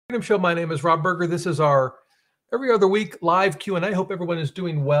Freedom Show. My name is Rob Berger. This is our every other week live Q&A. Hope everyone is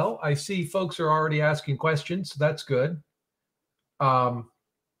doing well. I see folks are already asking questions, so that's good.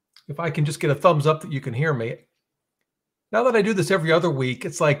 If I can just get a thumbs up that you can hear me. Now that I do this every other week,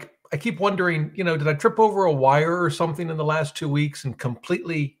 it's like I keep wondering, did I trip over a wire or something in the last 2 weeks and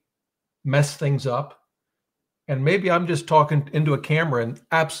completely mess things up? And maybe I'm just talking into a camera and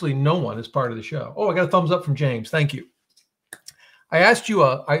absolutely no one is part of the show. Oh, I got a thumbs up from James. Thank you. I asked you,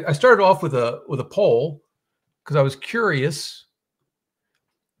 I started off with a poll because I was curious,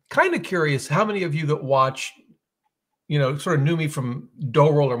 kind of curious how many of you that watch, sort of knew me from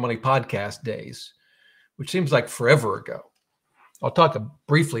Dough Roller Money podcast days, which seems like forever ago. I'll talk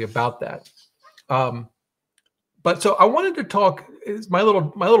briefly about that. But so I wanted to talk, it's my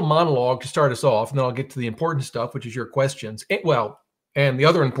little monologue to start us off, and then I'll get to the important stuff, which is your questions. And the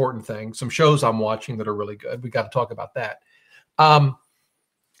other important thing, some shows I'm watching that are really good. We got to talk about that.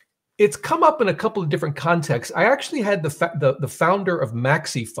 It's come up in a couple of different contexts. I actually had the founder of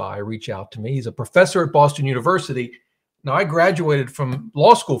MaxiFi reach out to me. He's a professor at Boston University. Now, I graduated from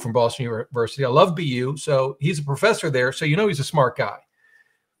law school from Boston University. I love BU, so he's a professor there. So he's a smart guy.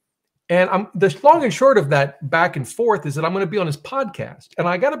 And the long and short of that back and forth is that I'm going to be on his podcast. And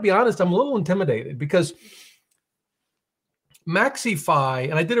I got to be honest, I'm a little intimidated because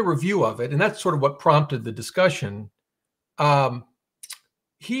MaxiFi, and I did a review of it, and that's sort of what prompted the discussion.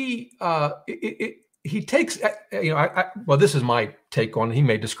 He takes, well, this is my take on it. He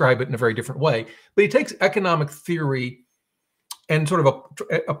may describe it in a very different way, but he takes economic theory and sort of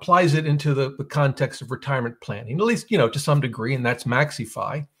applies it into the context of retirement planning, at least, to some degree, and that's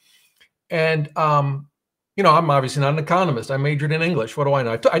MaxiFi. And, I'm obviously not an economist. I majored in English. What do I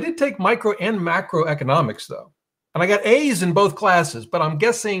know? I did take micro and macroeconomics, though, and I got A's in both classes, but I'm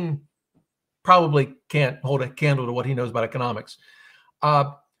guessing probably can't hold a candle to what he knows about economics.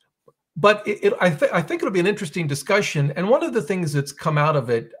 But I think it'll be an interesting discussion. And one of the things that's come out of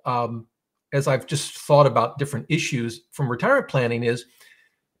it, as I've just thought about different issues from retirement planning is,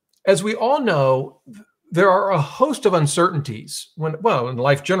 as we all know, there are a host of uncertainties in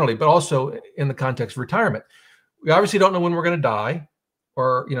life generally, but also in the context of retirement. We obviously don't know when we're going to die,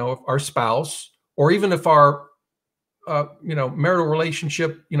 or, if our spouse, or even if our marital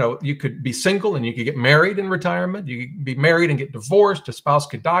relationship, you could be single and you could get married in retirement. You could be married and get divorced. A spouse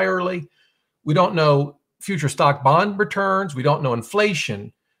could die early. We don't know future stock bond returns. We don't know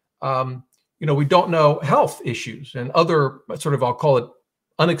inflation. We don't know health issues and other sort of, I'll call it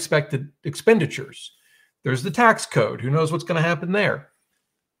unexpected expenditures. There's the tax code. Who knows what's going to happen there?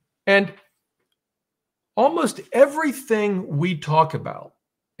 And almost everything we talk about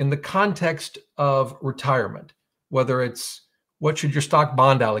in the context of retirement, whether it's what should your stock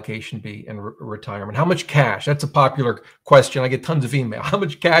bond allocation be in retirement? How much cash? That's a popular question. I get tons of email. How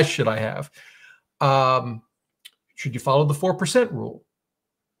much cash should I have? Should you follow the 4% rule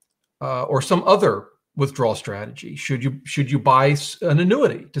or some other withdrawal strategy? Should you buy an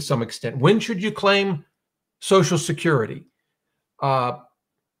annuity to some extent? When should you claim Social Security?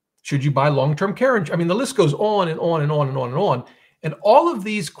 Should you buy long-term care? I mean, the list goes on and on and on and on and on. And all of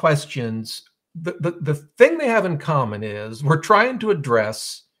these questions, the thing they have in common is we're trying to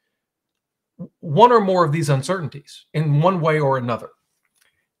address one or more of these uncertainties in one way or another.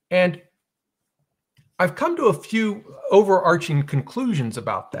 And I've come to a few overarching conclusions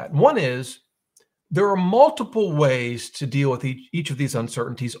about that. One is there are multiple ways to deal with each of these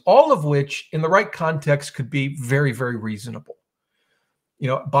uncertainties, all of which in the right context could be very, very reasonable.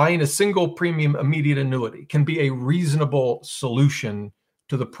 Buying a single premium immediate annuity can be a reasonable solution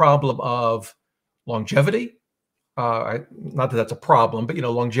to the problem of longevity, not that that's a problem, but,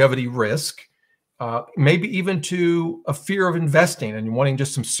 longevity risk, maybe even to a fear of investing and wanting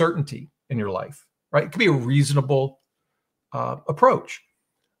just some certainty in your life, right? It could be a reasonable approach,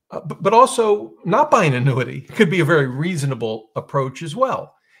 but also not buying an annuity could be a very reasonable approach as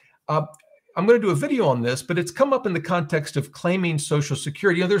well. I'm going to do a video on this, but it's come up in the context of claiming Social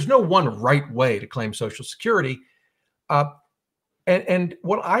Security. There's no one right way to claim Social Security. And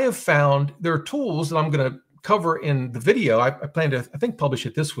what I have found, there are tools that I'm going to cover in the video. I plan to, I think, publish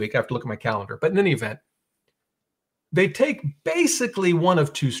it this week. I have to look at my calendar. But in any event, they take basically one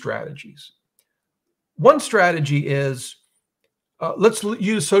of two strategies. One strategy is, let's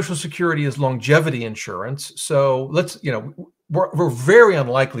use Social Security as longevity insurance. So let's, we're very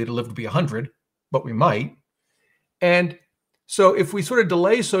unlikely to live to be 100, but we might. And so if we sort of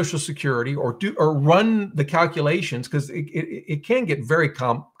delay Social Security or run the calculations, because it can get very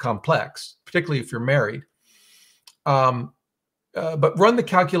complex, particularly if you're married, but run the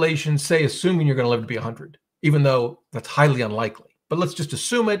calculations, say, assuming you're going to live to be 100, even though that's highly unlikely. but let's just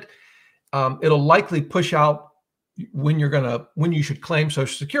assume it. It'll likely push out when you should claim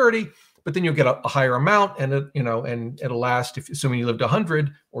Social Security, but then you'll get a higher amount, and it'll last, assuming you lived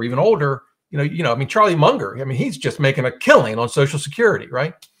 100 or even older. I mean, Charlie Munger, he's just making a killing on Social Security,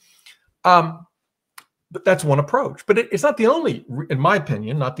 right? But that's one approach. But it's not the only, in my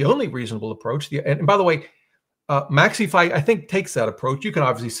opinion, not the only reasonable approach. And by the way, Maxify, I think, takes that approach. You can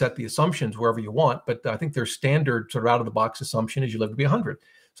obviously set the assumptions wherever you want, but I think their standard sort of out-of-the-box assumption is you live to be 100.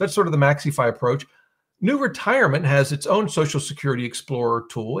 So that's sort of the Maxify approach. New Retirement has its own Social Security Explorer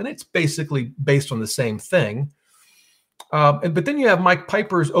tool, and it's basically based on the same thing. But then you have Mike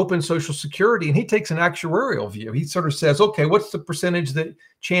Piper's Open Social Security, and he takes an actuarial view. He sort of says, okay, what's the percentage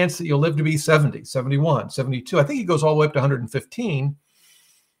chance that you'll live to be 70, 71, 72? I think he goes all the way up to 115,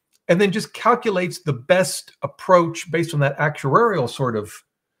 and then just calculates the best approach based on that actuarial sort of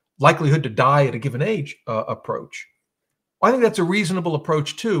likelihood to die at a given age approach. I think that's a reasonable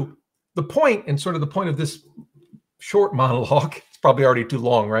approach too. The point, and sort of the point of this short monologue, it's probably already too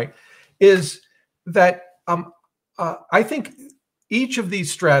long, right, is that I think each of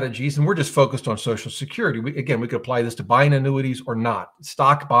these strategies, and we're just focused on Social Security. We could apply this to buying annuities or not,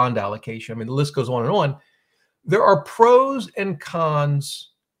 stock bond allocation. I mean, the list goes on and on. There are pros and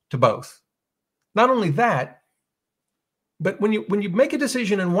cons to both. Not only that, but when you make a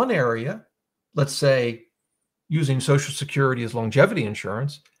decision in one area, let's say using Social Security as longevity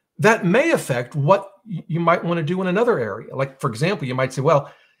insurance, that may affect what you might want to do in another area. Like, for example, you might say,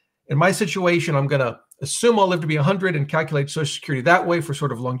 well, in my situation, I'm going to assume I'll live to be 100 and calculate Social Security that way for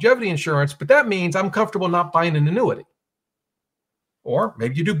sort of longevity insurance, but that means I'm comfortable not buying an annuity. Or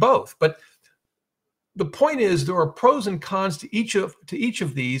maybe you do both. But the point is, there are pros and cons to each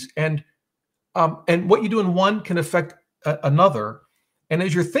of these, and what you do in one can affect another. And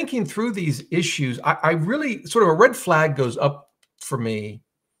as you're thinking through these issues, I really sort of a red flag goes up for me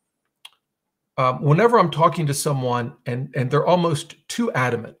whenever I'm talking to someone and they're almost too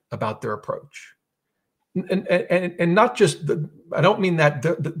adamant about their approach. And not just, I don't mean that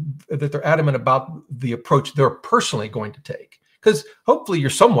they're adamant about the approach they're personally going to take. Because hopefully you're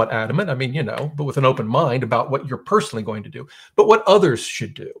somewhat adamant, but with an open mind about what you're personally going to do, but what others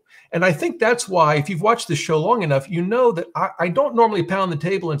should do. And I think that's why, if you've watched this show long enough, you know that I don't normally pound the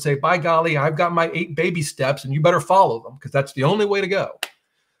table and say, by golly, I've got my 8 baby steps and you better follow them, because that's the only way to go.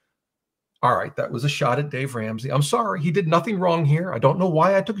 All right, that was a shot at Dave Ramsey. I'm sorry, he did nothing wrong here. I don't know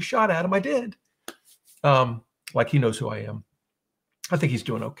why I took a shot at him. I did. Like he knows who I am. I think he's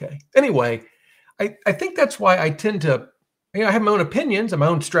doing okay. Anyway, I think that's why I tend to, I have my own opinions and my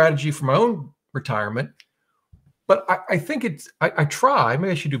own strategy for my own retirement. But I think I try,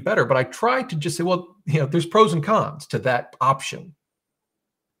 maybe I should do better, but I try to just say, well, there's pros and cons to that option.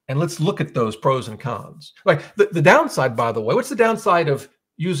 And let's look at those pros and cons. Like the downside, by the way, what's the downside of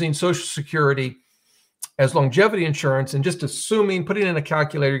using Social Security as longevity insurance and just assuming, putting in a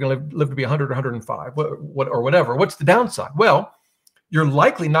calculator, you're going to live to be 100 or 105 or whatever? What's the downside? Well, you're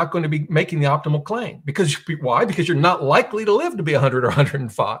likely not going to be making the optimal claim. Why? Because you're not likely to live to be 100 or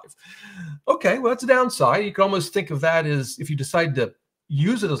 105. Okay, well, that's a downside. You can almost think of that as, if you decide to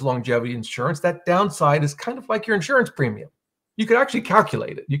use it as longevity insurance, that downside is kind of like your insurance premium. You could actually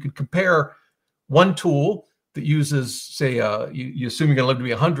calculate it. You could compare one tool that uses, say, you assume you're going to live to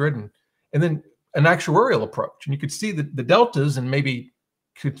be 100, and then an actuarial approach. And you could see the deltas and maybe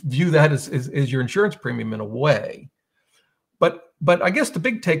could view that as your insurance premium in a way. But I guess the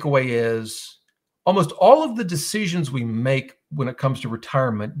big takeaway is almost all of the decisions we make when it comes to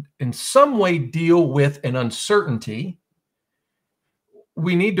retirement in some way deal with an uncertainty.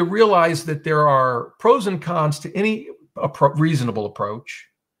 We need to realize that there are pros and cons to any reasonable approach,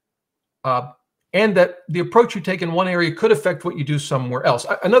 and that the approach you take in one area could affect what you do somewhere else.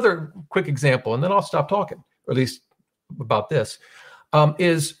 Another quick example, and then I'll stop talking, or at least about this,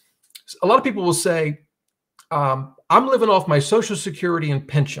 is a lot of people will say, I'm living off my Social Security and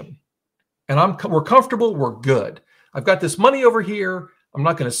pension, and we're comfortable, we're good. I've got this money over here. I'm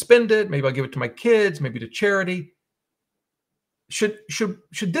not going to spend it. Maybe I'll give it to my kids, maybe to charity. Should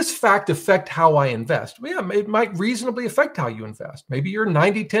this fact affect how I invest? Well, yeah, it might reasonably affect how you invest. Maybe you're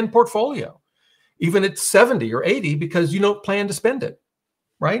 90-10 portfolio, even at 70 or 80, because you don't plan to spend it,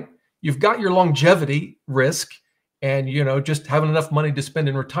 right? You've got your longevity risk, and just having enough money to spend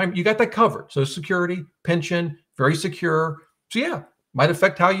in retirement, you got that covered. Social Security, pension, very secure. So yeah, might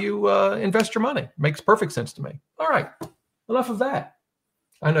affect how you invest your money. Makes perfect sense to me. All right, enough of that.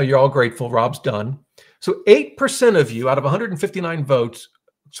 I know you're all grateful. Rob's done. So 8% of you out of 159 votes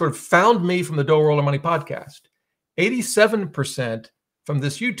sort of found me from the Dough Roller Money podcast. 87% from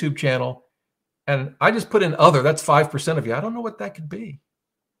this YouTube channel, And I just put in other. That's 5% of you. I don't know what that could be.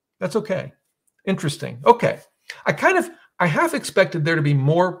 That's okay. Interesting. Okay. I have expected there to be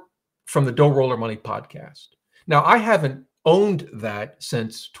more from the Don't Roll Your Money podcast. Now, I haven't owned that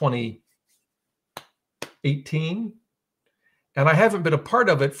since 2018, and I haven't been a part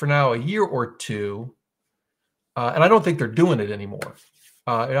of it for now a year or two. And I don't think they're doing it anymore.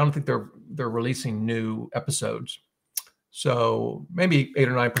 I don't think they're releasing new episodes. So maybe 8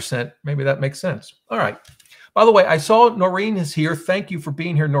 or 9%. Maybe that makes sense. All right. By the way, I saw Noreen is here. Thank you for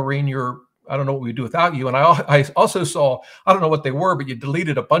being here, Noreen. I don't know what we'd do without you. And I also saw, I don't know what they were, but you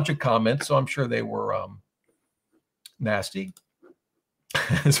deleted a bunch of comments. So I'm sure they were nasty.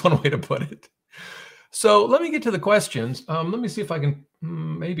 That's one way to put it. So let me get to the questions. Let me see if I can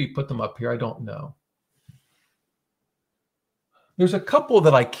maybe put them up here. I don't know. There's a couple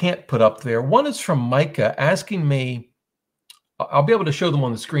that I can't put up there. One is from Micah asking me, I'll be able to show them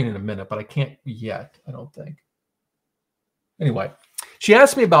on the screen in a minute, but I can't yet, I don't think. Anyway, she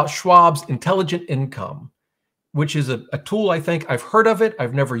asked me about Schwab's Intelligent Income, which is a tool I think I've heard of it.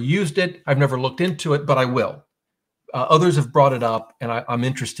 I've never used it. I've never looked into it, but I will. Others have brought it up, and I'm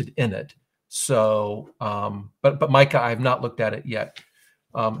interested in it. So, but Micah, I have not looked at it yet.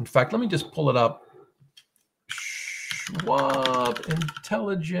 In fact, let me just pull it up. Schwab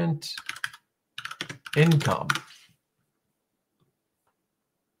Intelligent Income.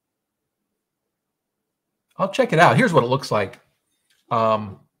 I'll check it out. Here's what it looks like.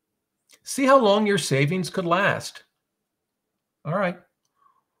 See how long your savings could last. All right.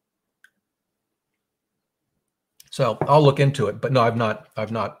 So I'll look into it, but no, I've not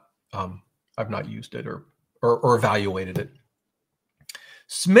used it or evaluated it.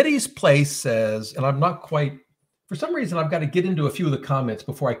 Smitty's Place says, and I'm not quite, for some reason, I've got to get into a few of the comments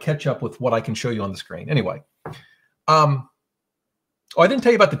before I catch up with what I can show you on the screen. Anyway, I didn't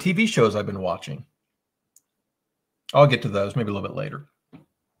tell you about the TV shows I've been watching. I'll get to those maybe a little bit later.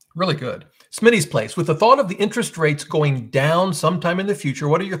 Really good. Smitty's Place. With the thought of the interest rates going down sometime in the future,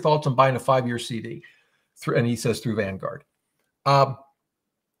 what are your thoughts on buying a 5-year CD? And he says through Vanguard.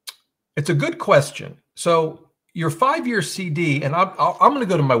 It's a good question. So your 5-year CD, and I'm going to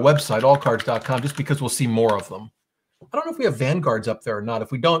go to my website, allcards.com, just because we'll see more of them. I don't know if we have Vanguards up there or not.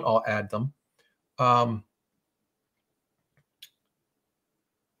 If we don't, I'll add them. I'm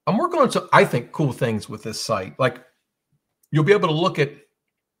working on some, I think, cool things with this site. Like, you'll be able to look at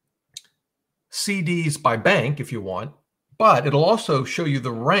CDs by bank if you want, but it'll also show you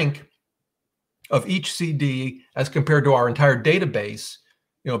the rank of each CD as compared to our entire database,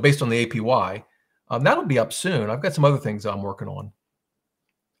 based on the APY. That'll be up soon. I've got some other things I'm working on.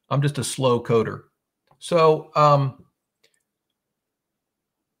 I'm just a slow coder. So,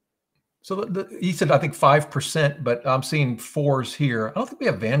 he said, I think 5%, but I'm seeing 4s here. I don't think we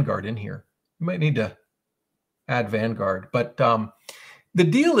have Vanguard in here. We might need to add Vanguard, but the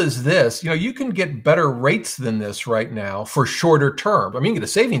deal is this, you can get better rates than this right now for shorter term. I mean, you can get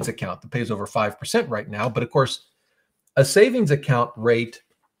a savings account that pays over 5% right now, but of course, a savings account rate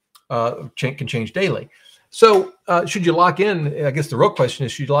can change daily. So should you lock in? I guess the real question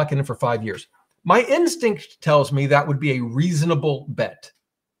is, should you lock in for 5 years? My instinct tells me that would be a reasonable bet.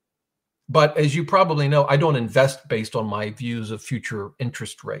 But as you probably know, I don't invest based on my views of future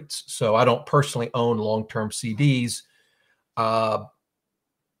interest rates. So I don't personally own long-term CDs. But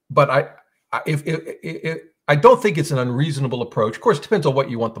I don't think it's an unreasonable approach. Of course, it depends on what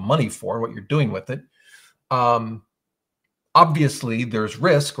you want the money for and what you're doing with it. Obviously, there's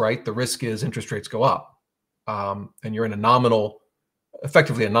risk, right? The risk is interest rates go up, and you're in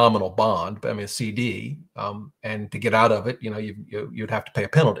effectively a nominal bond, I mean a CD, and to get out of it, you'd have to pay a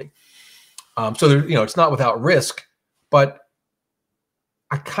penalty. So there, it's not without risk, but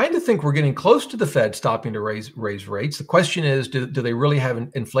I kind of think we're getting close to the Fed stopping to raise rates. The question is, do they really have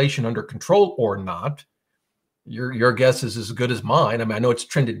inflation under control or not? Your guess is as good as mine. I mean, I know it's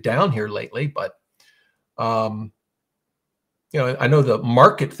trended down here lately, but I know the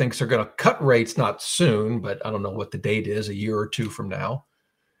market thinks they're going to cut rates not soon, but I don't know what the date is, a year or two from now.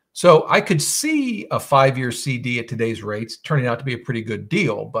 So I could see a 5-year CD at today's rates turning out to be a pretty good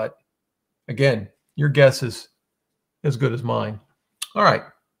deal. But again, your guess is as good as mine. All right.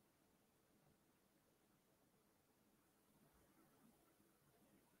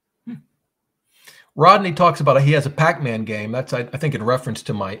 Rodney talks about he has a Pac-Man game. That's, I think, in reference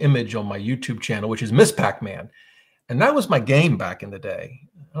to my image on my YouTube channel, which is Miss Pac-Man. And that was my game back in the day.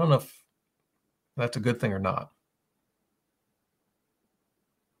 I don't know if that's a good thing or not.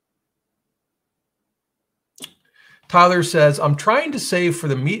 Tyler says, I'm trying to save for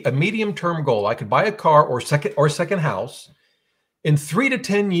a medium-term goal. I could buy a car or second house. in 3 to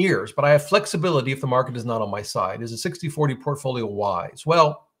 10 years, but I have flexibility if the market is not on my side. Is a 60-40 portfolio wise?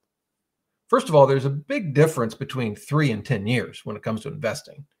 Well, first of all, there's a big difference between 3 and 10 years when it comes to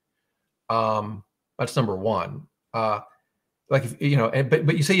investing. That's number one. But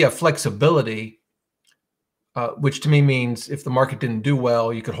you say you have flexibility, which to me means if the market didn't do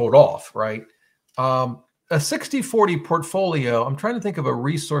well, you could hold off, right? A 60-40 portfolio, I'm trying to think of a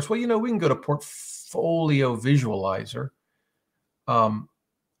resource. Well, we can go to Portfolio Visualizer,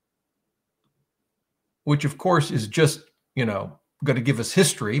 which of course is just, going to give us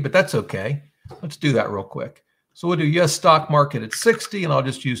history, but that's okay. Let's do that real quick. So we'll do US stock market at 60, and I'll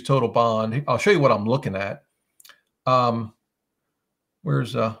just use total bond. I'll show you what I'm looking at. Where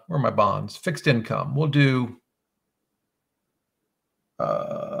are my bonds? Fixed income. We'll do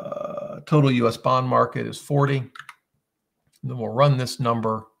total US bond market is 40. And then we'll run this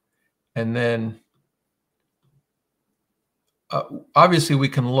number. And then obviously we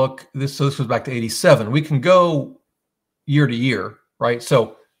can look, so this goes back to 87. We can go year to year, right?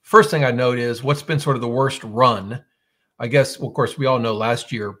 So first thing I note is what's been sort of the worst run. I guess, well, of course, we all know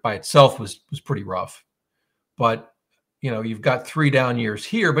last year by itself was pretty rough. But you've got 3 down years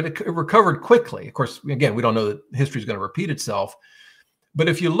here, but it recovered quickly. Of course, again, we don't know that history is going to repeat itself. But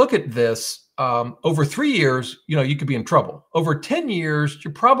if you look at this over 3 years, you could be in trouble. Over 10 years,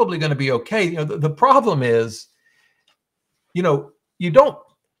 you're probably going to be okay. The problem is, you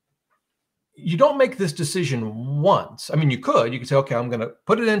don't make this decision once. I mean, you could say, okay, I'm going to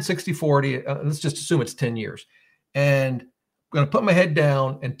put it in 60-40. Let's just assume it's 10 years. And I'm going to put my head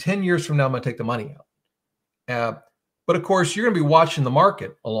down, and 10 years from now, I'm going to take the money out. But of course, you're going to be watching the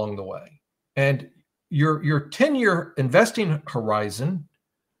market along the way. And your 10-year investing horizon,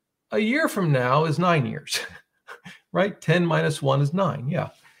 a year from now is 9 years, right? 10 minus 1 is 9. Yeah.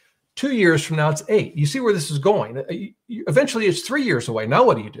 2 years from now, it's 8. You see where this is going. Eventually, it's 3 years away. Now,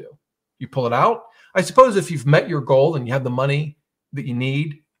 what do? You pull it out? I suppose if you've met your goal and you have the money that you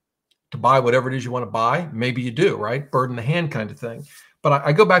need to buy whatever it is you want to buy, maybe you do, right? Bird in the hand kind of thing. But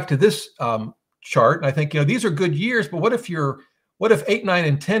I go back to this chart, and I think, these are good years, but what if 8, 9,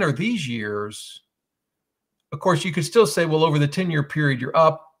 and 10 are these years? Of course, you could still say, well, over the 10-year period, you're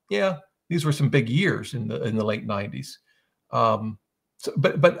up. Yeah, these were some big years in the late 90s.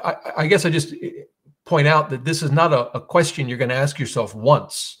 But I guess I just point out that this is not a question you're going to ask yourself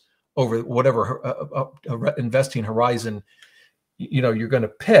once over whatever investing horizon you're going to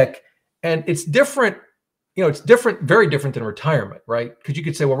pick, and it's different. It's different, very different than retirement, right? Because you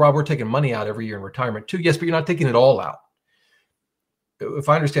could say, well, Rob, we're taking money out every year in retirement too. Yes, but you're not taking it all out. If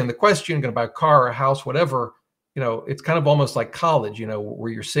I understand the question, you're going to buy a car or a house, whatever, it's kind of almost like college,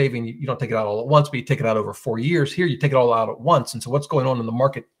 where you're saving, you don't take it out all at once, but you take it out over 4 years. Here, you take it all out at once. And so what's going on in the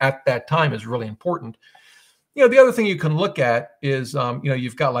market at that time is really important. The other thing you can look at is,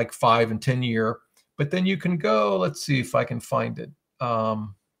 you've got like 5 and 10 year, but then you can go, let's see if I can find it,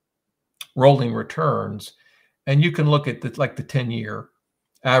 rolling returns. And you can look at the 10-year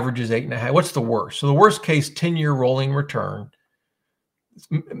average is 8.5. What's the worst? So the worst case 10-year rolling return,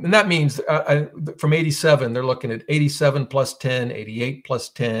 and that means from 87, they're looking at 87 plus 10, 88 plus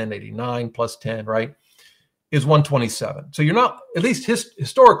 10, 89 plus 10, right, is 127. So you're not, at least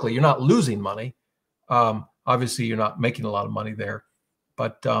historically, you're not losing money. Obviously, you're not making a lot of money there,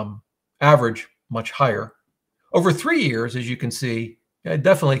 but average much higher. Over 3 years, as you can see,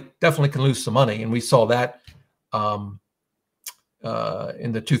 definitely can lose some money, and we saw that in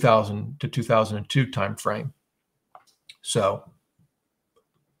the 2000 to 2002 timeframe. So,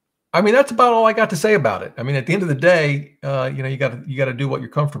 I mean, that's about all I got to say about it. I mean, at the end of the day, you got to do what you're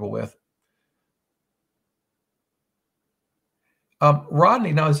comfortable with.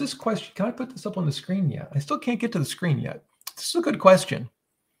 Rodney, now is this question? Can I put this up on the screen yet? I still can't get to the screen yet. This is a good question.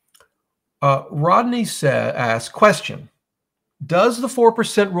 Rodney asked, question: does the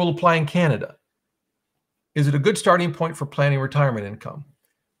 4% rule apply in Canada? Is it a good starting point for planning retirement income?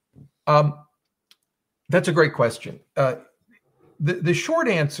 That's a great question. The short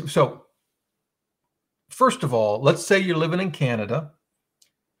answer, so first of all, let's say you're living in Canada.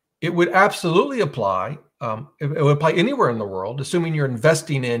 It would absolutely apply. It would apply anywhere in the world, assuming you're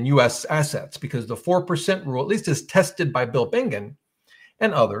investing in U.S. assets, because the 4% rule, at least as tested by Bill Bingen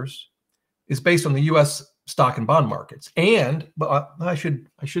and others, is based on the U.S. stock and bond markets. But I should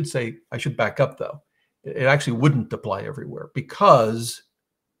back up though. It actually wouldn't apply everywhere, because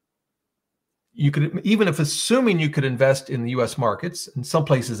you could, even if assuming you could invest in the U.S. markets, in some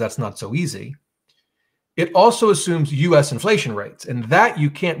places that's not so easy. It also assumes U.S. inflation rates, and that you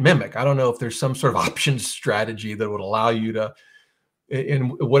can't mimic. I don't know if there's some sort of options strategy that would allow you to,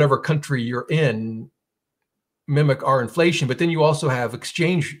 in whatever country you're in, mimic our inflation, but then you also have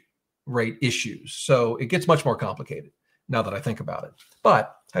exchange rate issues. So it gets much more complicated now that I think about it.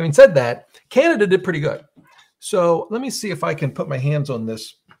 But having said that, Canada did pretty good. So let me see if I can put my hands on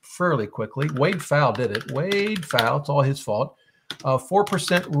this fairly quickly. Wade Pfau did it. Wade Pfau, it's all his fault.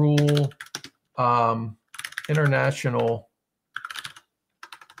 4% rule, international.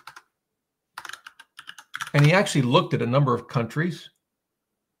 And he actually looked at a number of countries.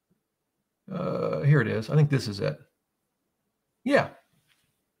 Here it is. I think this is it. Yeah.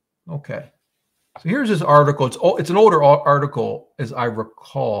 Okay. So here's his article. It's an older article, as I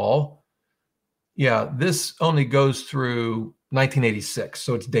recall. Yeah, this only goes through 1986,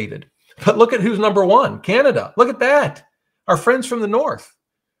 so it's dated. But look at who's number one, Canada. Look at that. Our friends from the north.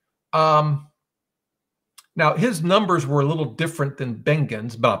 Now, his numbers were a little different than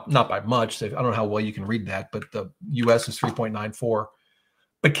Bengen's, but not by much. I don't know how well you can read that, but the U.S. is 3.94.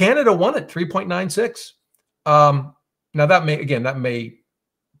 But Canada won it, 3.96. Now, that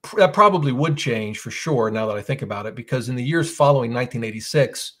probably would change for sure now that I think about it, because in the years following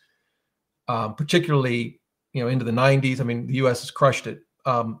 1986, particularly into the 90s, I mean, the U.S. has crushed it.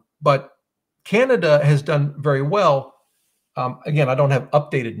 But Canada has done very well. Again, I don't have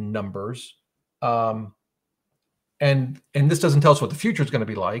updated numbers. And this doesn't tell us what the future is going to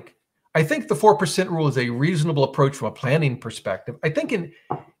be like. I think the 4% rule is a reasonable approach from a planning perspective. I think in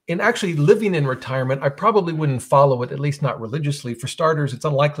actually living in retirement, I probably wouldn't follow it, at least not religiously. For starters, it's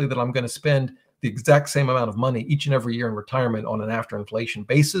unlikely that I'm going to spend the exact same amount of money each and every year in retirement on an after inflation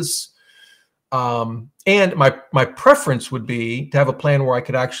basis. And my preference would be to have a plan where I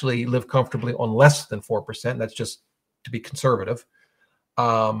could actually live comfortably on less than 4%. That's just to be conservative.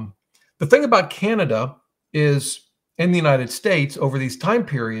 The thing about Canada is, in the United States over these time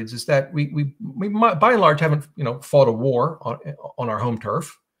periods, is that we by and large haven't fought a war on our home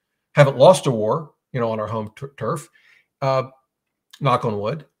turf, haven't lost a war on our home turf, knock on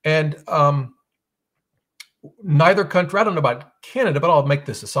wood, and neither country, I don't know about Canada, but I'll make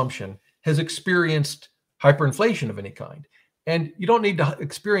this assumption, has experienced hyperinflation of any kind. And you don't need to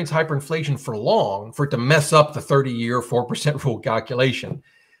experience hyperinflation for long for it to mess up the 30-year 4% rule calculation.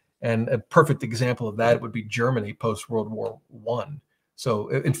 And a perfect example of that would be Germany post-World War I. So,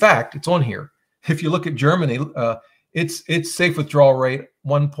 in fact, it's on here. If you look at Germany, its safe withdrawal rate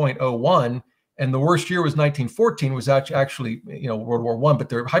 1.01, and the worst year was 1914, was actually World War I. But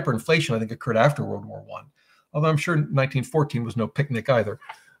their hyperinflation, I think, occurred after World War I. Although I'm sure 1914 was no picnic either.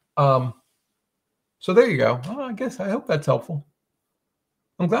 So there you go. Well, I hope that's helpful.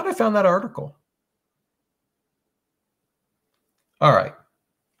 I'm glad I found that article. All right.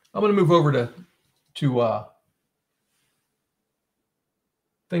 I'm going to move over to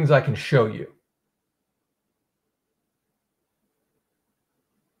things I can show you.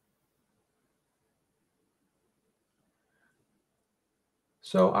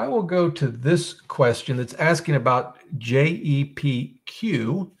 So I will go to this question that's asking about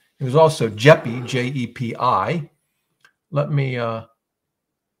JEPQ. It was also JEPI, JEPI. Let me, I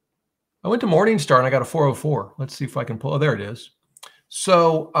went to Morningstar and I got a 404. Let's see if I can pull, there it is.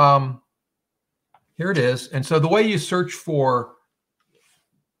 So here it is. And so the way you search for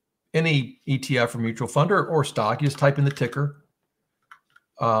any ETF or mutual fund or stock, you just type in the ticker,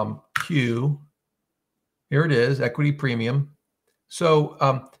 Q. Here it is, equity premium. So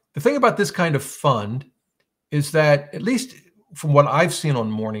the thing about this kind of fund is that, at least from what I've seen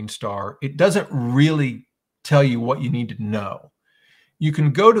on Morningstar, it doesn't really tell you what you need to know. You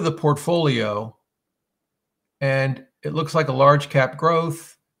can go to the portfolio and it looks like a large cap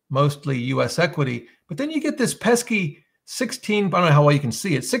growth, mostly US equity, but then you get this pesky 16, I don't know how well you can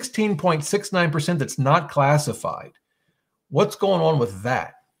see it, 16.69% that's not classified. What's going on with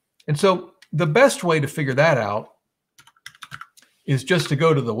that? And so the best way to figure that out is just to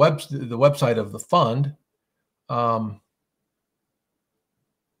go to the website of the fund.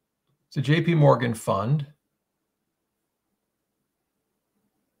 It's a JP Morgan fund.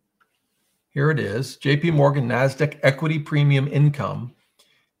 Here it is, JP Morgan NASDAQ Equity Premium Income.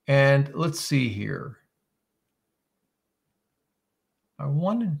 And let's see here. I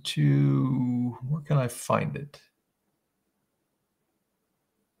wanted to, where can I find it?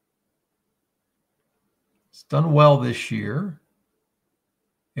 It's done well this year.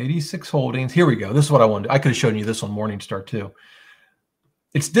 86 holdings. Here we go. This is what I wanted. I could have shown you this on Morningstar too.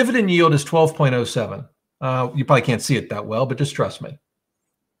 Its dividend yield is 12.07. You probably can't see it that well, but just trust me.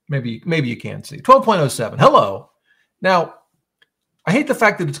 Maybe you can see 12.07. Hello. Now, I hate the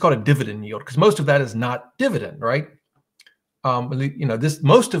fact that it's called a dividend yield because most of that is not dividend, right?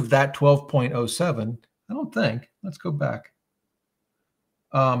 Most of that 12.07. I don't think. Let's go back.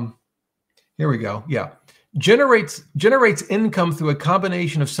 Here we go. Yeah, generates income through a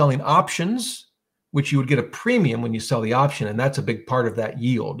combination of selling options, which you would get a premium when you sell the option, and that's a big part of that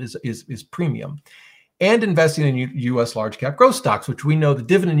yield is premium, and investing in U.S. large cap growth stocks, which we know the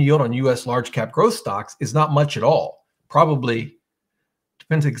dividend yield on U.S. large cap growth stocks is not much at all. Probably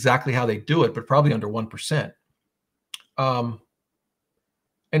depends exactly how they do it, but probably under 1%.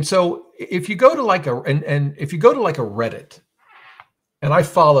 And so if you go to like a Reddit, and I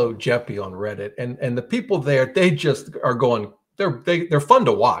follow Jeppy on Reddit, and the people there, they just are going, they're fun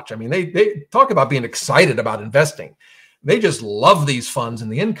to watch. I mean, they talk about being excited about investing. They just love these funds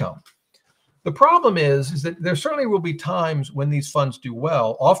and the income. The problem is that there certainly will be times when these funds do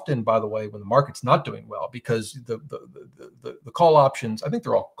well. Often, by the way, when the market's not doing well, because the call options, I think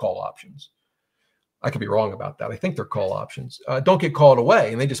they're all call options. I could be wrong about that. I think they're call options. Don't get called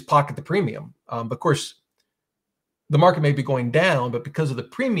away, and they just pocket the premium. But of course, the market may be going down, but because of the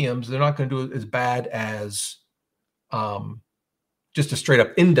premiums, they're not going to do it as bad as just a straight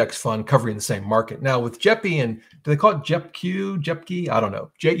up index fund covering the same market. Now with Jeppy and do they call it Jepkey? I don't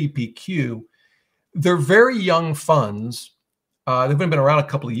know. JEPQ. They're very young funds. They've been around a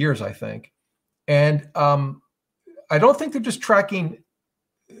couple of years, I think. And I don't think they're just tracking.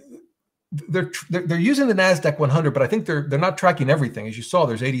 They're using the NASDAQ 100, but I think they're not tracking everything. As you saw,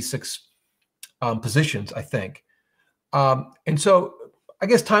 there's 86 positions, I think. And so I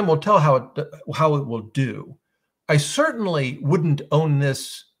guess time will tell how it will do. I certainly wouldn't own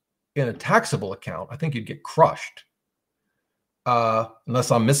this in a taxable account. I think you'd get crushed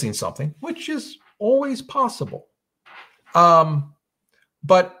unless I'm missing something, which is always possible.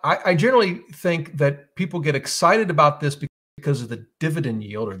 But I generally think that people get excited about this because of the dividend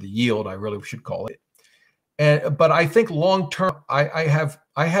yield, or the yield, I really should call it. But I think long term, I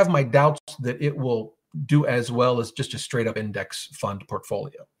have my doubts that it will do as well as just a straight up index fund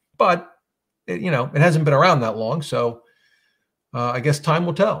portfolio. But it hasn't been around that long, so I guess time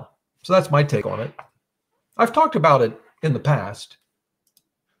will tell. So that's my take on it. I've talked about it in the past.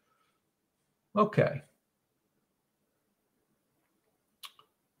 Okay.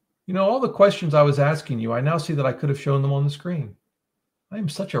 All the questions I was asking you, I now see that I could have shown them on the screen. I am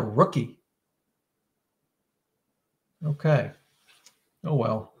such a rookie. Okay. Oh,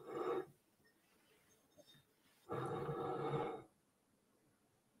 well.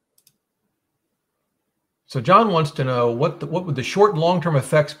 So John wants to know what would the short and long-term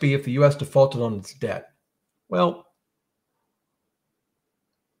effects be if the U.S. defaulted on its debt? Well,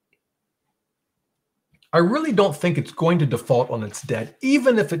 I really don't think it's going to default on its debt,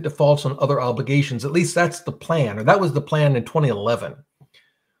 even if it defaults on other obligations. At least that's the plan, or that was the plan in 2011,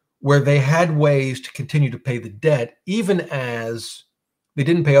 where they had ways to continue to pay the debt, even as they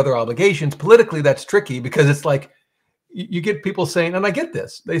didn't pay other obligations. Politically, that's tricky because it's like, you get people saying, and I get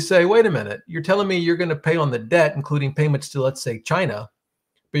this, they say, wait a minute, you're telling me you're going to pay on the debt, including payments to, let's say, China,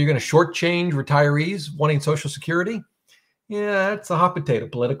 but you're going to shortchange retirees wanting Social Security? Yeah, that's a hot potato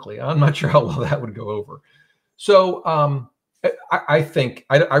politically. I'm not sure how well that would go over. So I think,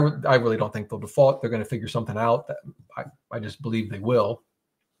 I really don't think they'll default. They're going to figure something out. I just believe they will.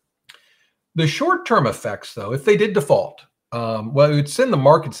 The short-term effects, though, if they did default, well, it would send the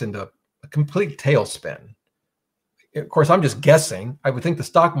markets into a complete tailspin. Of course, I'm just guessing. I would think the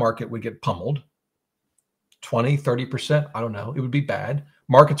stock market would get pummeled 20, 30%. I don't know. It would be bad.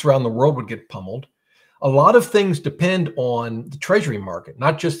 Markets around the world would get pummeled. A lot of things depend on the treasury market,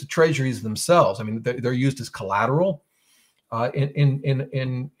 not just the treasuries themselves. I mean, they're used as collateral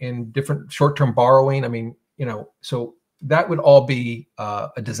in different short-term borrowing. I mean, so that would all be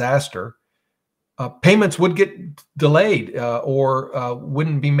a disaster. Payments would get delayed or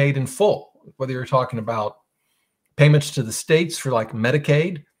wouldn't be made in full, whether you're talking about payments to the states for like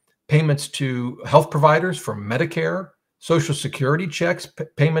Medicaid, payments to health providers for Medicare, Social Security checks,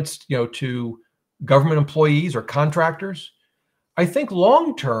 payments to government employees or contractors. I think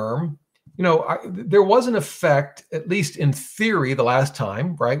long term, there was an effect, at least in theory, the last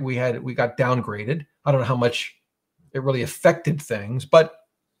time, right? We got downgraded. I don't know how much it really affected things, but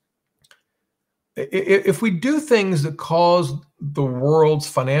if we do things that cause the world's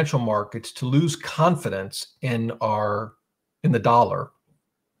financial markets to lose confidence in the dollar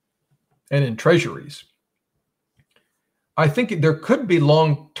and in treasuries, I think there could be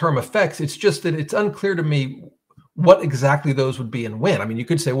long-term effects. It's just that it's unclear to me what exactly those would be and when. I mean, you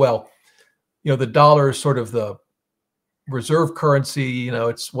could say, well, the dollar is sort of the reserve currency.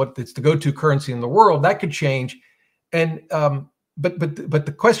 It's the go-to currency in the world. That could change, and but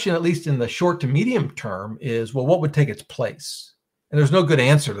the question, at least in the short to medium term, is, well, what would take its place? And there's no good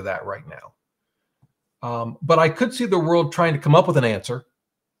answer to that right now. But I could see the world trying to come up with an answer.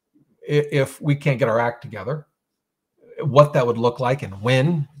 if we can't get our act together. What that would look like and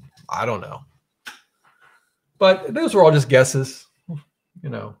when, I don't know. But those are all just guesses, you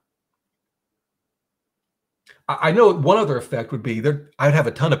know. I know one other effect would be I'd have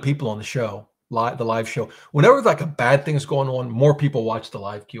a ton of people on the show, the live show. Whenever like a bad thing's going on, more people watch the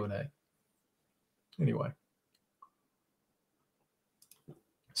live Q&A. Anyway.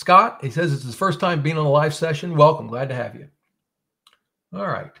 Scott, he says it's his first time being on a live session. Welcome. Glad to have you. All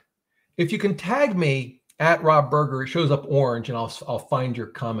right. If you can tag me at Rob Berger, it shows up orange, and I'll find your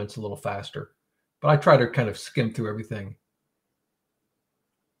comments a little faster. But I try to kind of skim through everything.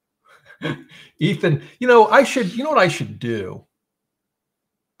 Ethan, you know what I should do?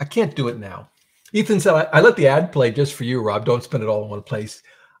 I can't do it now. Ethan said, I let the ad play just for you, Rob. Don't spend it all in one place.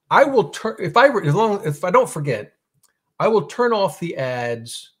 I will turn, if I don't forget, I will turn off the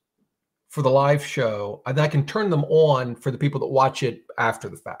ads for the live show, and I can turn them on for the people that watch it after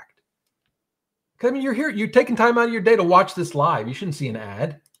the fact. Because I mean, you're here, you're taking time out of your day to watch this live. You shouldn't see an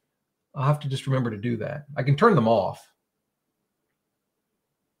ad. I'll have to just remember to do that. I can turn them off.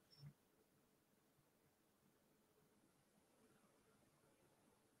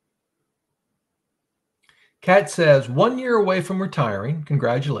 Kat says, 1 year away from retiring.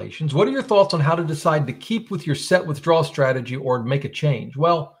 Congratulations. What are your thoughts on how to decide to keep with your set withdrawal strategy or make a change?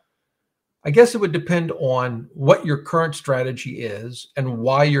 Well, I guess it would depend on what your current strategy is and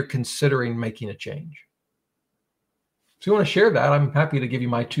why you're considering making a change. So you want to share that, I'm happy to give you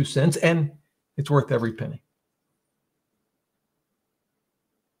my 2 cents, and it's worth every penny.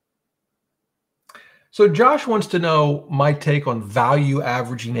 So Josh wants to know my take on value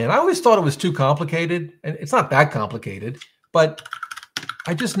averaging in. I always thought it was too complicated, and it's not that complicated, but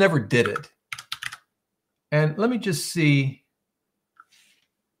I just never did it. And let me just see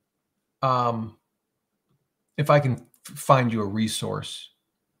if I can find you a resource.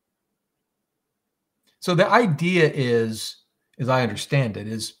 So the idea is, as I understand it,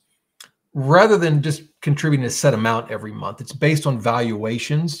 is rather than just contributing a set amount every month, it's based on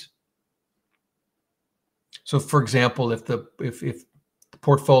valuations. So, for example, if the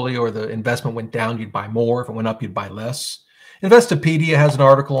portfolio or the investment went down, you'd buy more. If it went up, you'd buy less. Investopedia has an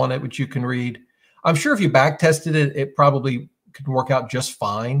article on it, which you can read. I'm sure if you back tested it, it probably could work out just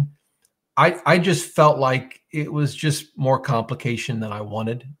fine. I just felt like it was just more complication than I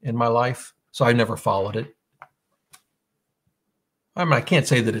wanted in my life, so I never followed it. I mean, I can't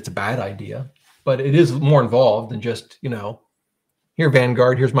say that it's a bad idea, but it is more involved than just, here,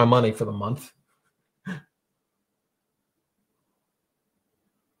 Vanguard, here's my money for the month.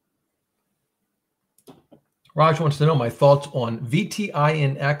 Raj wants to know my thoughts on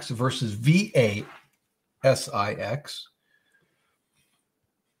VTINX versus VASIX.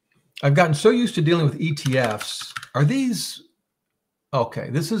 I've gotten so used to dealing with ETFs. Are these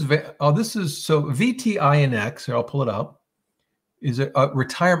okay? So VTINX. Here, I'll pull it up. Is a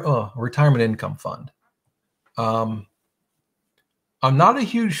retirement income fund. I'm not a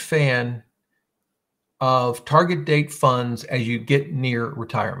huge fan of target date funds as you get near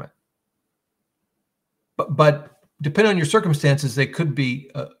retirement. But depending on your circumstances, they could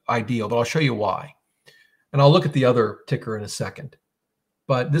be ideal, but I'll show you why. And I'll look at the other ticker in a second.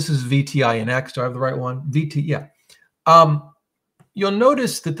 But this is VTINX. Do I have the right one? Yeah. You'll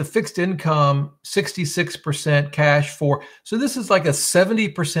notice that the fixed income, 66% cash so this is like a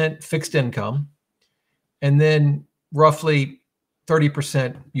 70% fixed income, and then roughly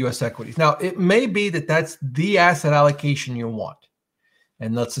 30% U.S. equities. Now, it may be that that's the asset allocation you want.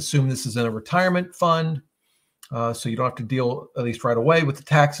 And let's assume this is in a retirement fund, so you don't have to deal, at least right away, with the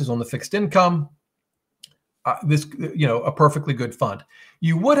taxes on the fixed income. A perfectly good fund.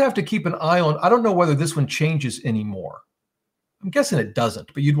 You would have to keep an eye on, I don't know whether this one changes anymore. I'm guessing it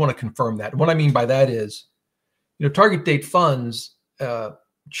doesn't, but you'd want to confirm that. And what I mean by that is, target date funds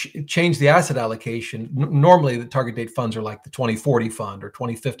change the asset allocation. Normally, the target date funds are like the 2040 fund or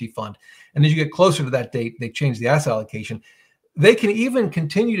 2050 fund. And as you get closer to that date, they change the asset allocation. They can even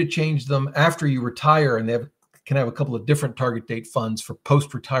continue to change them after you retire, and they can have a couple of different target date funds for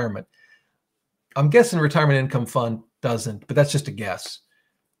post-retirement. I'm guessing retirement income fund doesn't, but that's just a guess.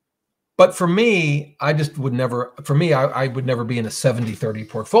 But for me, I would never be in a 70-30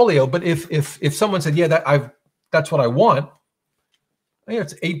 portfolio. But if someone said, yeah, that's what I want,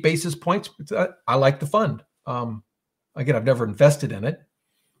 it's 8 basis points. I like the fund. Again, I've never invested in it.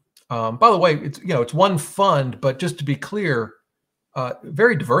 By the way, it's one fund, but just to be clear,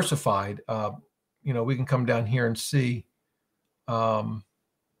 very diversified. We can come down here and see.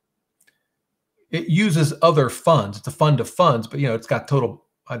 It uses other funds. It's a fund of funds, but it's got total.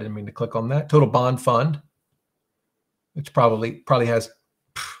 I didn't mean to click on that. Total bond fund, which probably has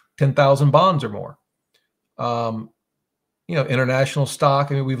 10,000 bonds or more. International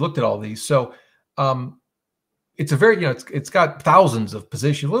stock. I mean, we've looked at all these. So it's a very, it's got thousands of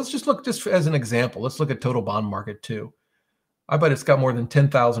positions. Let's just look, just as an example, let's look at total bond market too. I bet it's got more than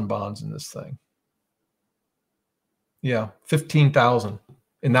 10,000 bonds in this thing. Yeah, 15,000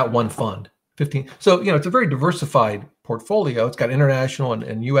 in that one fund. 15. So, it's a very diversified portfolio. It's got international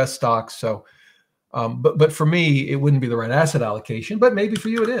and U.S. stocks. So, but for me, it wouldn't be the right asset allocation, but maybe for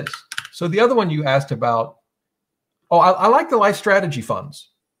you it is. So the other one you asked about, I like the life strategy funds.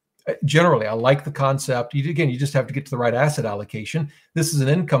 Generally, I like the concept. You just have to get to the right asset allocation. This is an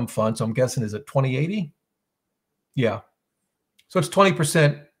income fund, so I'm guessing, is it 20/80? Yeah. So it's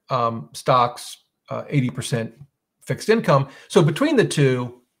 20% stocks, 80% fixed income. So between the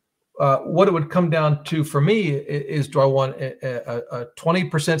two, what it would come down to for me is, do I want a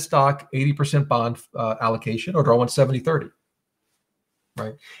 20% stock, 80% bond allocation, or do I want 70/30?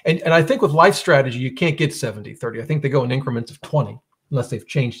 Right. And I think with life strategy, you can't get 70/30. I think they go in increments of 20, unless they've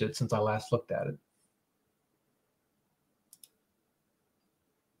changed it since I last looked at it.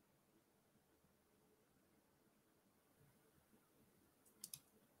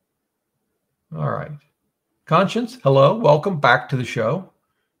 All right. Conscience, hello. Welcome back to the show.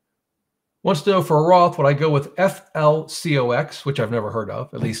 Wants to know, for a Roth, would I go with FLCOX, which I've never heard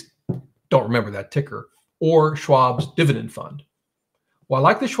of, at least don't remember that ticker, or Schwab's dividend fund? Well, I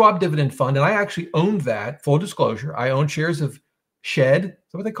like the Schwab dividend fund, and I actually owned that. Full disclosure, I own shares of SHED, is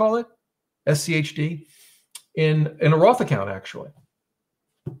that what they call it? SCHD, in a Roth account, actually.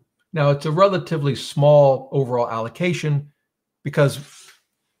 Now, it's a relatively small overall allocation because,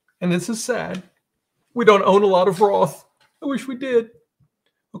 and this is sad, we don't own a lot of Roth. I wish we did.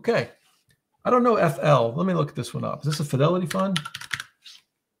 Okay. I don't know FL. Let me look this one up. Is this a Fidelity fund?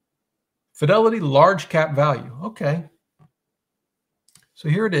 Fidelity Large Cap Value. Okay. So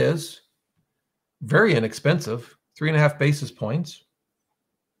here it is. Very inexpensive. 3.5 basis points.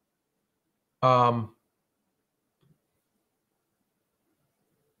 I'm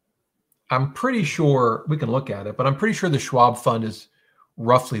pretty sure, we can look at it, but I'm pretty sure the Schwab fund is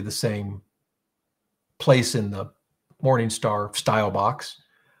roughly the same place in the Morningstar style box.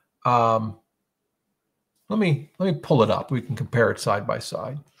 Let me pull it up. We can compare it side by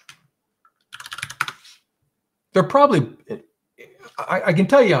side. They're probably, I can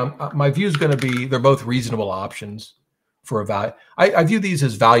tell you, my view is going to be they're both reasonable options for a value. I view these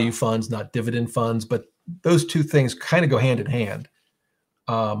as value funds, not dividend funds, but those two things kind of go hand in hand.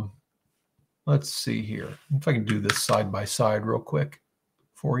 Let's see here. If I can do this side by side real quick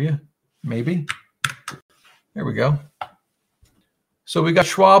for you, maybe. There we go. So we got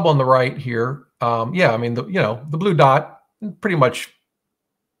Schwab on the right here. Yeah, I mean, the blue dot, pretty much,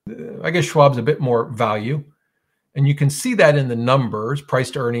 I guess Schwab's a bit more value. And you can see that in the numbers.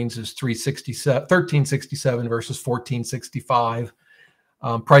 Price to earnings is 1367 versus 1465.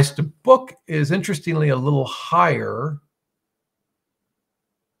 Price to book is interestingly a little higher.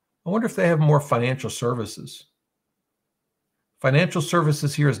 I wonder if they have more financial services. Financial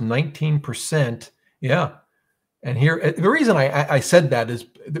services here is 19%. Yeah. And here, the reason I said that is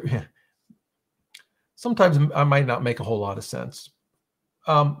sometimes I might not make a whole lot of sense.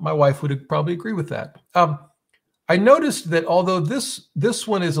 My wife would probably agree with that. I noticed that although this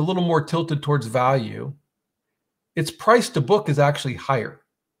one is a little more tilted towards value, its price to book is actually higher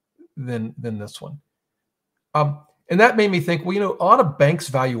than this one. And that made me think, well, a lot of banks'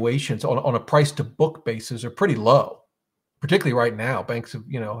 valuations on a price to book basis are pretty low, particularly right now. Banks have,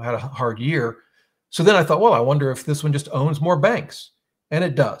 had a hard year. So then I thought, well, I wonder if this one just owns more banks. And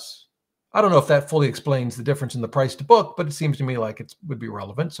it does. I don't know if that fully explains the difference in the price to book, but it seems to me like it would be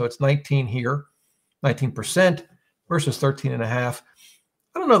relevant. So it's 19 here, 19% versus 13.5.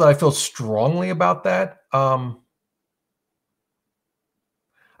 I don't know that I feel strongly about that. I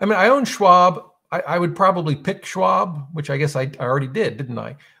mean, I own Schwab. I would probably pick Schwab, which I guess I already did, didn't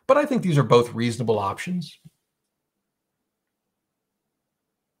I? But I think these are both reasonable options.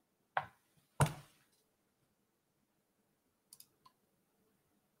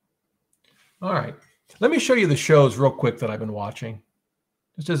 All right. Let me show you the shows real quick that I've been watching.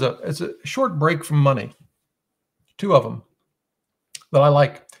 It's a short break from money. 2 of them that I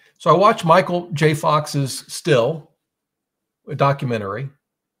like. So I watched Michael J. Fox's Still, a documentary.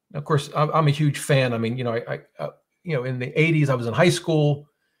 Of course, I'm a huge fan. I mean, in the 80s, I was in high school.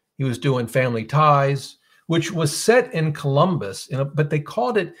 He was doing Family Ties, which was set in Columbus, but they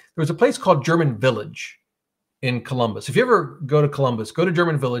called it, there was a place called German Village in Columbus. If you ever go to Columbus, go to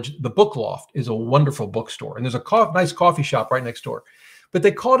German Village. The Book Loft is a wonderful bookstore, and there's a nice coffee shop right next door. But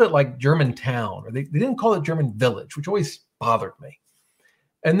they called it like German Town, or they didn't call it German Village, which always bothered me.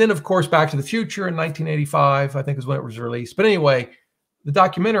 And then, of course, Back to the Future in 1985, I think is when it was released. But anyway, the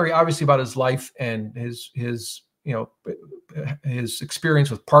documentary, obviously about his life and his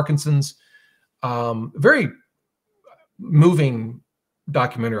experience with Parkinson's. Very moving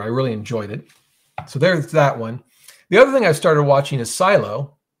documentary. I really enjoyed it. So there's that one. The other thing I started watching is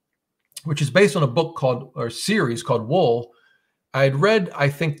Silo, which is based on a book series called Wool. I had read, I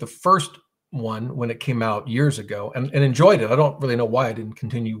think, the first one when it came out years ago and enjoyed it. I don't really know why I didn't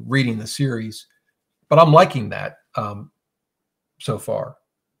continue reading the series, but I'm liking that so far.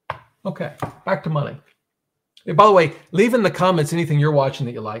 Okay, back to money. Hey, by the way, leave in the comments anything you're watching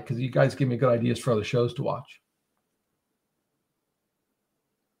that you like, because you guys give me good ideas for other shows to watch.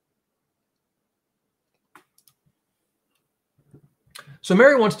 So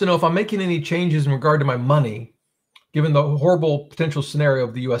Mary wants to know if I'm making any changes in regard to my money, given the horrible potential scenario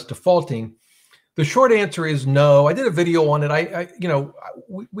of the U.S. defaulting. The short answer is no. I did a video on it.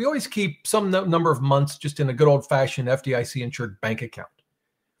 We always keep some number of months just in a good old fashioned FDIC insured bank account.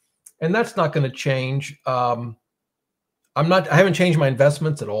 And that's not going to change. I haven't changed my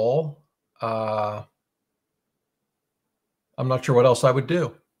investments at all. I'm not sure what else I would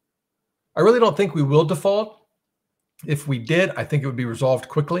do. I really don't think we will default. If we did, I think it would be resolved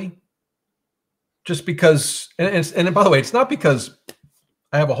quickly. Just because, and by the way, it's not because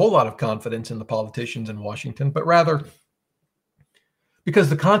I have a whole lot of confidence in the politicians in Washington, but rather because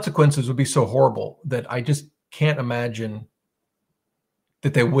the consequences would be so horrible that I just can't imagine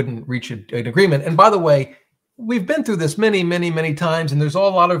that they wouldn't reach an agreement. And by the way, we've been through this many, many, many times, and there's a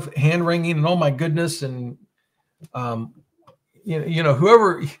lot of hand wringing and oh my goodness, and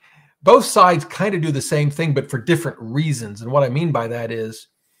whoever, both sides kind of do the same thing, but for different reasons. And what I mean by that is,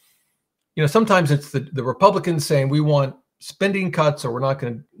 sometimes it's the Republicans saying we want spending cuts or we're not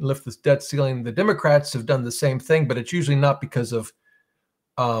going to lift this debt ceiling. The Democrats have done the same thing, but it's usually not because of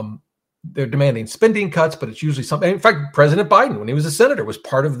they're demanding spending cuts, but it's usually something. In fact, President Biden, when he was a senator, was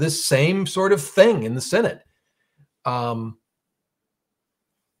part of this same sort of thing in the Senate. My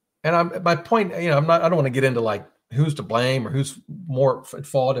point, I don't want to get into like who's to blame or who's more at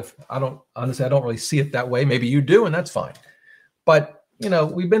fault. If I don't really see it that way. Maybe you do, and that's fine. But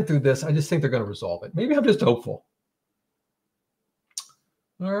we've been through this. I just think they're going to resolve it. Maybe I'm just hopeful.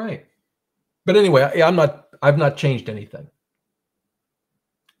 All right. But anyway, I've not changed anything.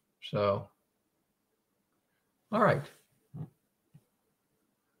 So, all right.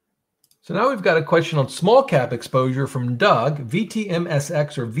 So now we've got a question on small cap exposure from Doug,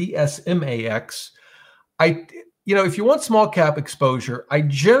 VTMSX or VSMAX. If you want small cap exposure,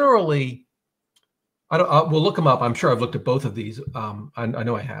 we'll look them up. I'm sure I've looked at both of these. I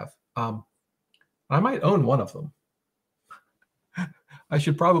know I have. I might own one of them. I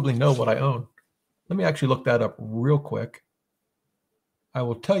should probably know what I own. Let me actually look that up real quick. I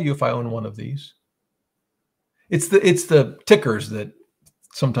will tell you if I own one of these. It's the tickers that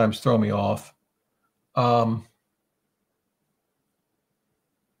sometimes throw me off.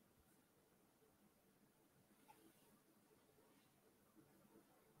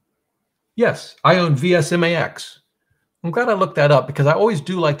 Yes, I own VSMAX. I'm glad I looked that up because I always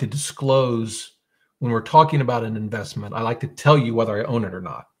do like to disclose when we're talking about an investment. I like to tell you whether I own it or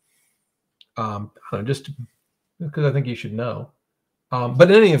not. Just because I think you should know. But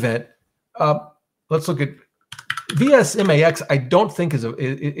in any event, let's look at VSMAX. I don't think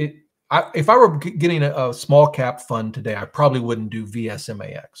if I were getting a small cap fund today, I probably wouldn't do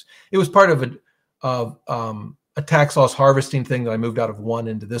VSMAX. It was part of a tax loss harvesting thing that I moved out of one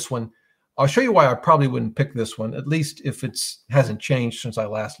into this one. I'll show you why I probably wouldn't pick this one, at least if it hasn't changed since I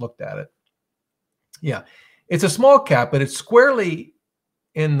last looked at it. Yeah, it's a small cap, but it's squarely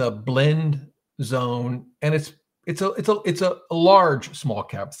in the blend zone, and it's a large small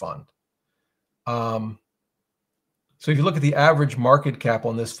cap fund. So if you look at the average market cap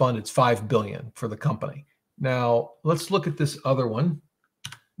on this fund, it's $5 billion for the company. Now let's look at this other one.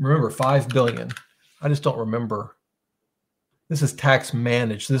 Remember, $5 billion. I just don't remember. This is tax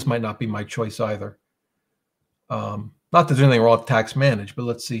managed. So this might not be my choice either. Not that there's anything wrong with tax managed, but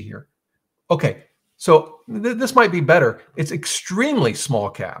let's see here. Okay. So this might be better. It's extremely small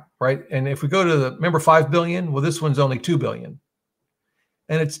cap, right? And if we go to remember 5 billion, well, this one's only 2 billion.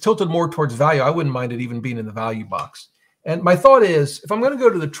 And it's tilted more towards value. I wouldn't mind it even being in the value box. And my thought is, if I'm going to go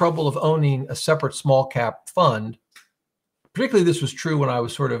to the trouble of owning a separate small cap fund, particularly this was true when I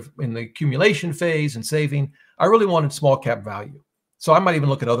was sort of in the accumulation phase and saving, I really wanted small cap value. So I might even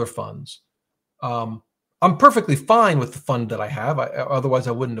look at other funds. I'm perfectly fine with the fund that I have. Otherwise,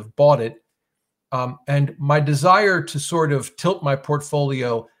 I wouldn't have bought it. And my desire to sort of tilt my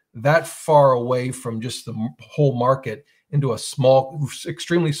portfolio that far away from just the whole market into a small,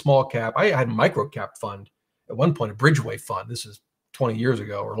 extremely small cap. I had a micro cap fund at one point, a Bridgeway fund. This is 20 years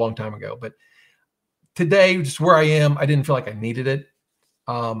ago or a long time ago. But today, just where I am, I didn't feel like I needed it.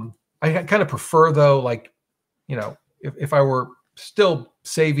 I kind of prefer, though, like, if I were still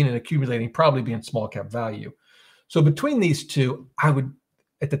saving and accumulating, probably be in small cap value. So between these two, I would,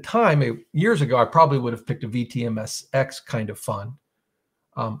 at the time, years ago, I probably would have picked a VTMSX kind of fund.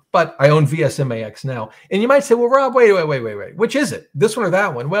 But I own VSMAX now. And you might say, well, Rob, wait. Which is it? This one or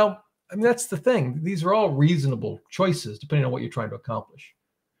that one? Well, I mean, that's the thing. These are all reasonable choices depending on what you're trying to accomplish.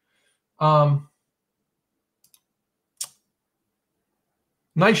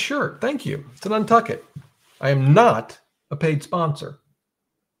 Nice shirt. Thank you. It's an Untuck It. I am not a paid sponsor.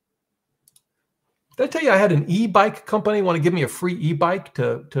 Did I tell you I had an e-bike company want to give me a free e-bike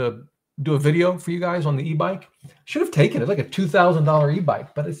to do a video for you guys on the e-bike? Should have taken it. It's like a $2,000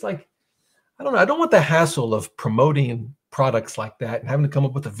 e-bike, but it's like, I don't know. I don't want the hassle of promoting products like that and having to come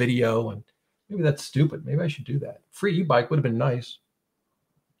up with a video, and maybe that's stupid. Maybe I should do that. Free e-bike would have been nice.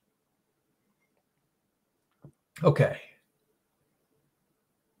 Okay.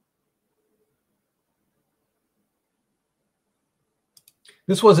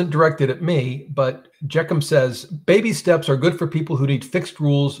 This wasn't directed at me, but Jeckham says, baby steps are good for people who need fixed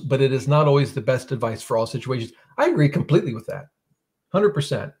rules, but it is not always the best advice for all situations. I agree completely with that.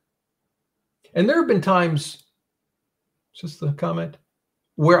 100%. And there have been times, just the comment,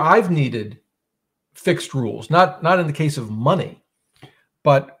 where I've needed fixed rules, not in the case of money,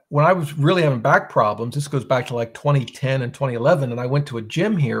 but when I was really having back problems. This goes back to like 2010 and 2011, and I went to a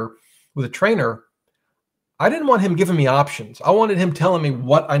gym here with a trainer. I didn't want him giving me options. I wanted him telling me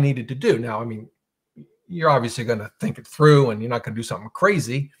what I needed to do. Now, I mean, you're obviously going to think it through and you're not going to do something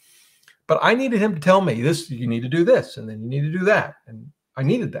crazy, but I needed him to tell me this, you need to do this, and then you need to do that. And I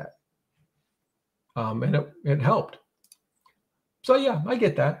needed that. And it helped. So yeah, I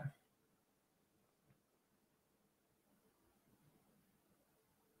get that.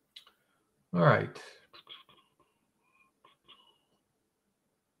 All right.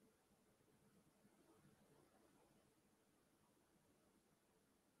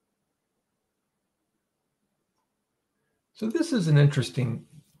 So this is an interesting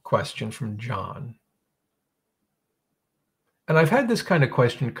question from John. And I've had this kind of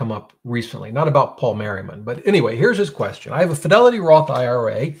question come up recently, not about Paul Merriman, but anyway, here's his question. I have a Fidelity Roth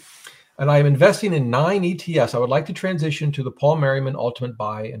IRA, and I am investing in 9 ETFs. I would like to transition to the Paul Merriman Ultimate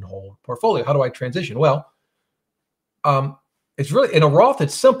Buy and Hold portfolio. How do I transition? Well, it's really, in a Roth,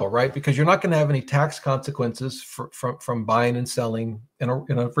 it's simple, right? Because you're not going to have any tax consequences from buying and selling in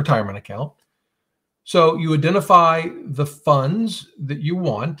a retirement account. So you identify the funds that you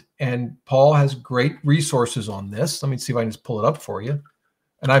want, and Paul has great resources on this. Let me see if I can just pull it up for you.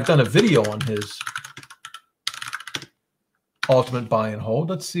 And I've done a video on his Ultimate Buy and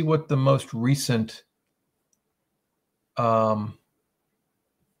Hold. Let's see what the most recent let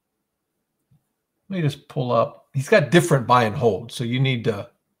me just pull up. He's got different buy and hold, so you need to.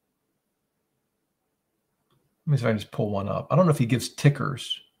 Let me see if I can just pull one up. I don't know if he gives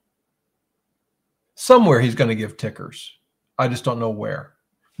tickers. Somewhere he's going to give tickers. I just don't know where.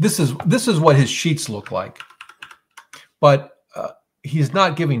 This is what his sheets look like, but he's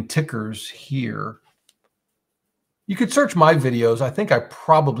not giving tickers here. You could search my videos. I think I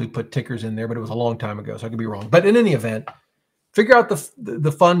probably put tickers in there, but it was a long time ago, so I could be wrong. But in any event, figure out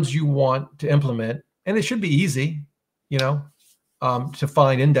the funds you want to implement, and it should be easy, to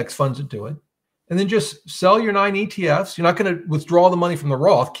find index funds that do it. And then just sell your 9 ETFs. You're not going to withdraw the money from the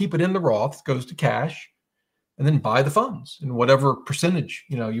Roth. Keep it in the Roth. It goes to cash. And then buy the funds in whatever percentage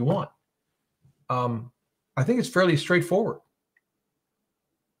you want. I think it's fairly straightforward.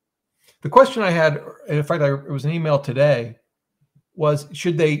 The question I had, in fact, it was an email today, was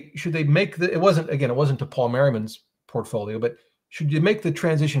should they make it wasn't to Paul Merriman's portfolio, but should you make the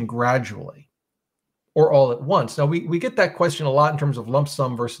transition gradually or all at once? Now we get that question a lot in terms of lump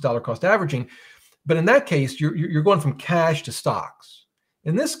sum versus dollar cost averaging. But in that case, you're going from cash to stocks.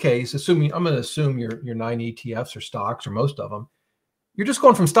 In this case, I'm going to assume your 9 ETFs or stocks, or most of them, you're just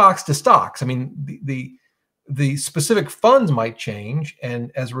going from stocks to stocks. I mean, the specific funds might change,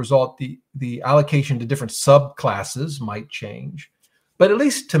 and as a result, the allocation to different subclasses might change. But at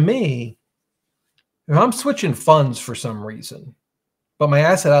least to me, if I'm switching funds for some reason, but my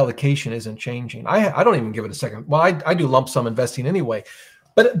asset allocation isn't changing, I don't even give it a second. Well, I do lump sum investing anyway.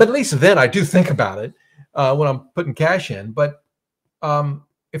 But at least then I do think about it when I'm putting cash in. But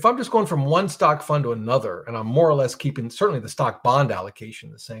if I'm just going from one stock fund to another, and I'm more or less keeping certainly the stock bond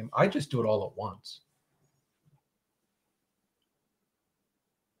allocation the same, I just do it all at once.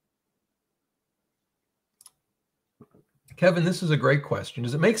 Kevin, this is a great question.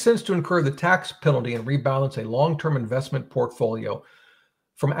 Does it make sense to incur the tax penalty and rebalance a long-term investment portfolio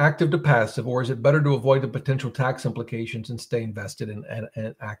from active to passive, or is it better to avoid the potential tax implications and stay invested in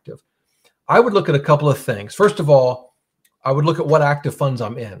active? I would look at a couple of things. First of all, I would look at what active funds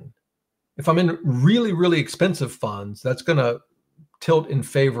I'm in. If I'm in really, really expensive funds, that's going to tilt in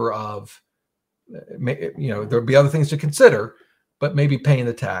favor of, there'll be other things to consider, but maybe paying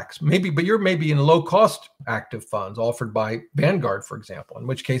the tax. But you're maybe in low-cost active funds offered by Vanguard, for example, in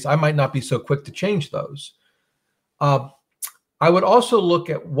which case I might not be so quick to change those. I would also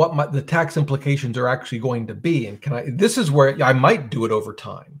look at what the tax implications are actually going to be. And this is where I might do it over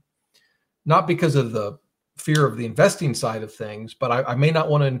time, not because of the fear of the investing side of things, but I may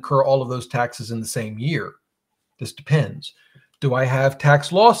not want to incur all of those taxes in the same year. This depends. Do I have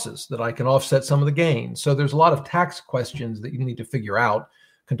tax losses that I can offset some of the gains? So there's a lot of tax questions that you need to figure out.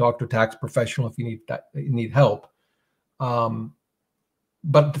 You can talk to a tax professional if you need help.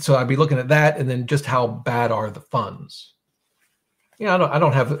 But so I'd be looking at that, and then just how bad are the funds? I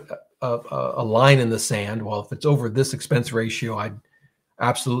don't have a line in the sand. Well, if it's over this expense ratio, I'd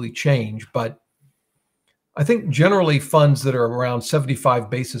absolutely change. But I think generally funds that are around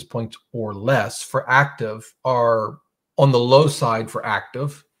 75 basis points or less for active are on the low side for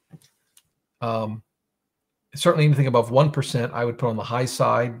active. Certainly anything above 1%, I would put on the high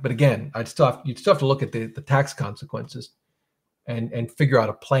side. But again, you'd still have to look at the tax consequences and figure out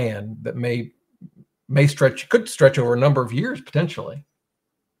a plan that could stretch over a number of years potentially.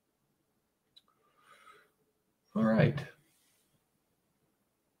 All right.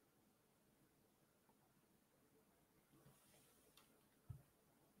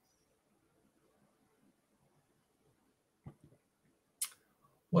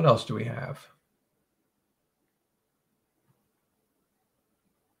 What else do we have?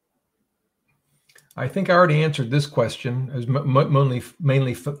 I think I already answered this question. It was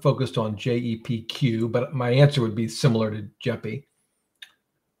mainly focused on JEPQ, but my answer would be similar to Jeppy.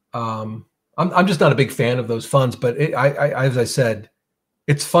 I'm just not a big fan of those funds, but as I said,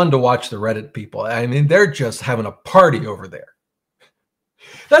 it's fun to watch the Reddit people. I mean, they're just having a party over there.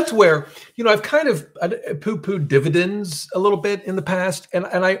 That's where, I've kind of poo-pooed dividends a little bit in the past, and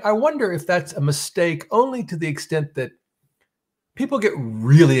I wonder if that's a mistake only to the extent that people get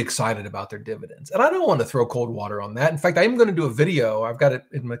really excited about their dividends. And I don't want to throw cold water on that. In fact, I'm going to do a video. I've got it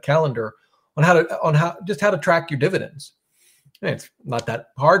in my calendar on how to track your dividends. And it's not that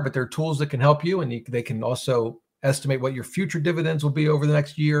hard, but there are tools that can help you, and they can also estimate what your future dividends will be over the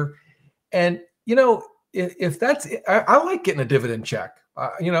next year. And, if that's, I like getting a dividend check.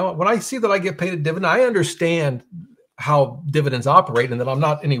 When I see that I get paid a dividend, I understand how dividends operate and that I'm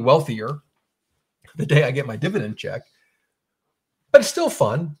not any wealthier the day I get my dividend check. But it's still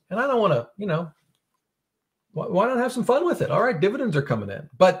fun, and I don't want to, why not have some fun with it? All right, dividends are coming in.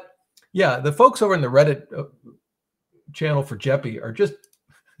 But yeah, the folks over in the Reddit channel for Jeppy are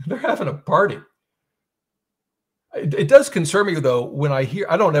they're having a party. It does concern me though when I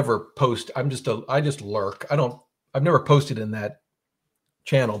don't ever post. I just lurk. I've never posted in that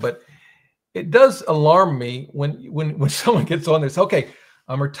channel, but it does alarm me when someone gets on this. Okay,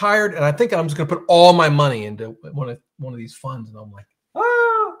 I'm retired, and I think I'm just going to put all my money into one of these funds, and I'm like,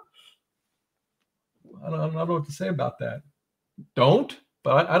 I don't know what to say about that. Don't,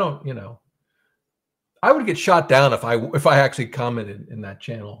 but I don't. I would get shot down if I actually commented in that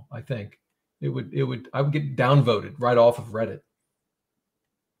channel. I think I would get downvoted right off of Reddit.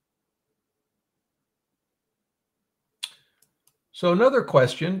 So another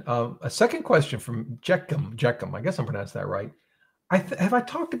question, a second question from Jeckham. I guess I'm pronouncing that right. Have I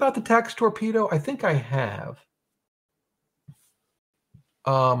talked about the tax torpedo? I think I have.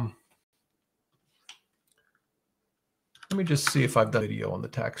 Let me just see if I've done a video on the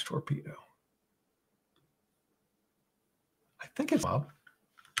tax torpedo. I think it's up.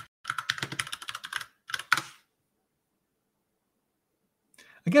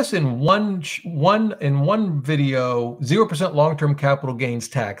 I guess in one video, 0% long-term capital gains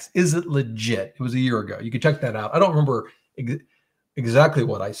tax. Is it legit? It was a year ago. You can check that out. I don't remember exactly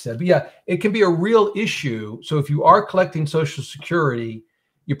what I said, but yeah, it can be a real issue. So if you are collecting Social Security,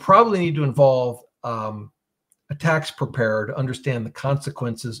 you probably need to involve a tax preparer to understand the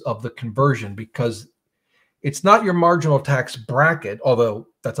consequences of the conversion, because it's not your marginal tax bracket, although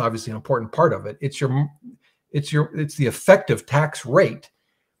that's obviously an important part of it. It's the effective tax rate.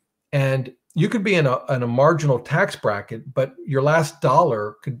 And you could be in a marginal tax bracket, but your last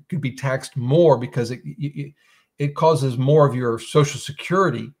dollar could be taxed more because it causes more of your Social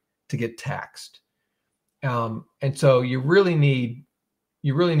Security to get taxed. And so you really need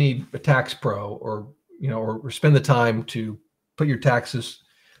a tax pro, or or spend the time to put your taxes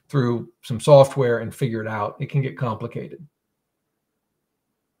through some software and figure it out. It can get complicated.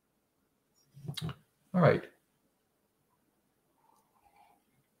 All right.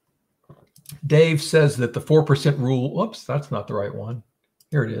 Dave says that the 4% rule, whoops, that's not the right one.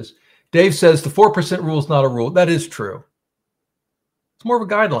 Here it is. Dave says the 4% rule is not a rule. That is true. It's more of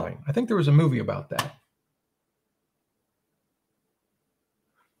a guideline. I think there was a movie about that.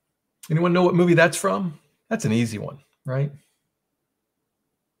 Anyone know what movie that's from? That's an easy one, right?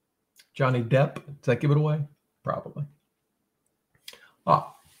 Johnny Depp. Does that give it away? Probably.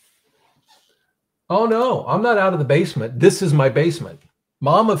 Oh no, I'm not out of the basement. This is my basement.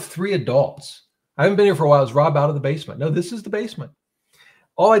 Mom of 3 adults. I haven't been here for a while. Is Rob out of the basement? No, this is the basement.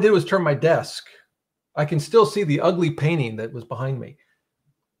 All I did was turn my desk. I can still see the ugly painting that was behind me.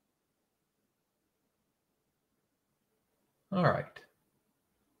 All right.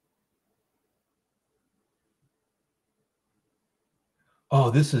 Oh,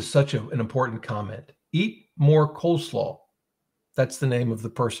 this is such an important comment. Eat more coleslaw. That's the name of the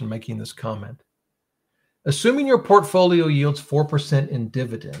person making this comment. Assuming your portfolio yields 4% in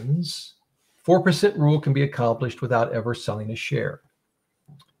dividends, 4% rule can be accomplished without ever selling a share.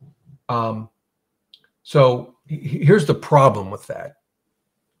 So here's the problem with that.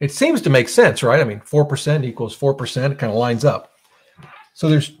 It seems to make sense, right? I mean, 4% equals 4%. It kind of lines up. So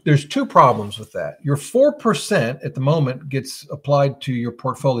there's 2 problems with that. Your 4% at the moment gets applied to your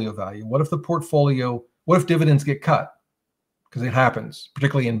portfolio value. What if dividends get cut? Because it happens,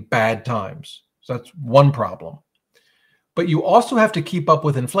 particularly in bad times. So that's one problem. But you also have to keep up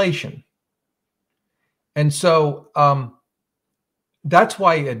with inflation. And so that's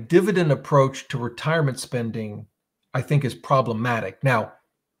why a dividend approach to retirement spending, I think, is problematic. Now,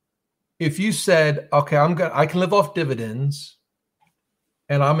 if you said, okay, I can live off dividends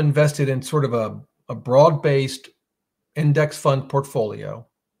and I'm invested in sort of a broad-based index fund portfolio,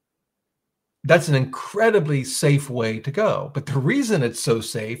 that's an incredibly safe way to go. But the reason it's so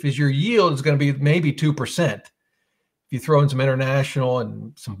safe is your yield is going to be maybe 2%. If you throw in some international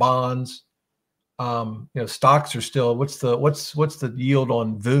and some bonds, stocks are still, what's the yield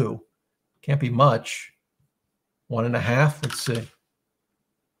on VU? Can't be much. 1.5. Let's see.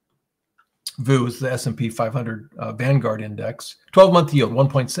 VU is the S&P 500 Vanguard index. 12-month yield,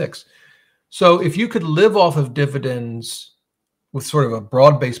 1.6. So if you could live off of dividends with sort of a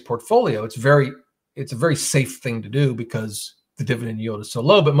broad-based portfolio, it's a very safe thing to do because the dividend yield is so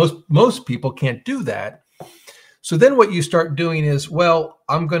low. But most people can't do that. So then what you start doing is, well,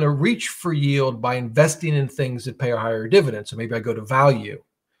 I'm going to reach for yield by investing in things that pay a higher dividend. So maybe I go to value.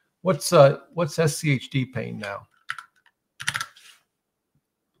 What's SCHD paying now?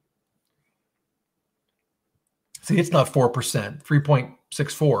 See, it's not 4%,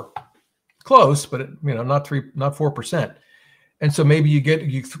 3.64. Close, but not 4%. And so maybe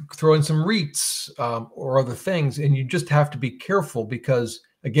you throw in some REITs or other things, and you just have to be careful because,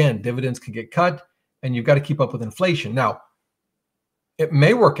 again, dividends can get cut and you've got to keep up with inflation. Now, it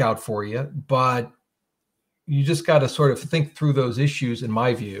may work out for you, but you just got to sort of think through those issues, in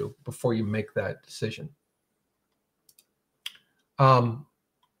my view, before you make that decision.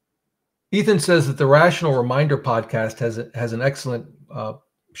 Ethan says that the Rational Reminder podcast has an excellent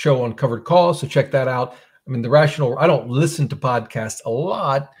show on covered calls, so check that out. I mean, I don't listen to podcasts a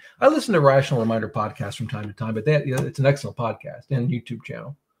lot. I listen to Rational Reminder podcasts from time to time, but it's an excellent podcast and YouTube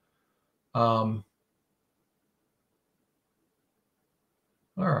channel.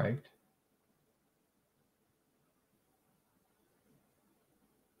 All right.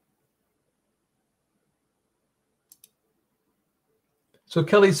 So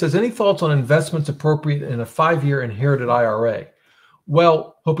Kelly says, any thoughts on investments appropriate in a 5-year inherited IRA?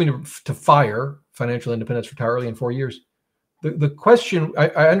 Well, hoping to fire financial independence, retire early in 4 years. The question,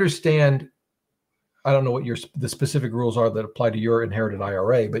 I understand, I don't know what the specific rules are that apply to your inherited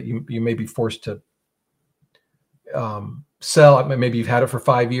IRA, but you may be forced to sell. Maybe you've had it for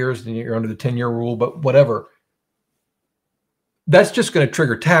 5 years and you're under the 10-year rule, but whatever. That's just going to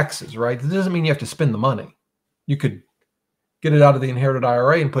trigger taxes, right? It doesn't mean you have to spend the money. You could get it out of the inherited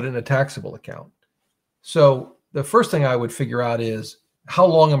IRA and put it in a taxable account. So the first thing I would figure out is, how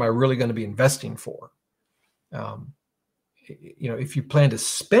long am I really going to be investing for? If you plan to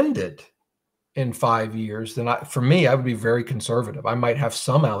spend it in 5 years, then for me, I would be very conservative. I might have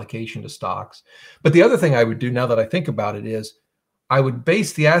some allocation to stocks. But the other thing I would do, now that I think about it, is I would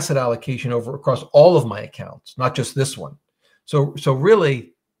base the asset allocation across all of my accounts, not just this one. So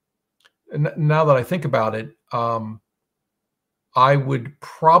really, now that I think about it, I would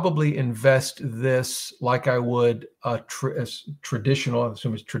probably invest this like I would a traditional, I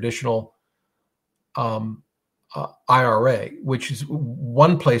assume it's traditional IRA, which is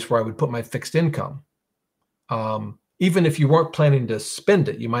one place where I would put my fixed income. Even if you weren't planning to spend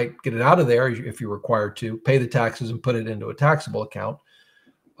it, you might get it out of there if you're required to pay the taxes and put it into a taxable account.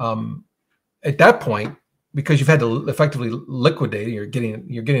 At that point, because you've had to effectively liquidate it, you're getting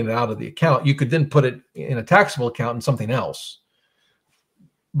it out of the account, you could then put it in a taxable account and something else.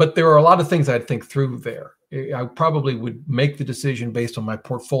 But there are a lot of things I'd think through there. I probably would make the decision based on my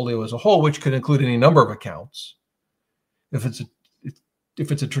portfolio as a whole, which could include any number of accounts. If it's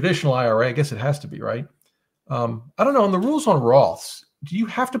a traditional IRA, I guess it has to be, right? I don't know. On the rules on Roths, do you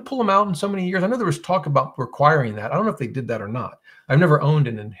have to pull them out in so many years? I know there was talk about requiring that. I don't know if they did that or not. I've never owned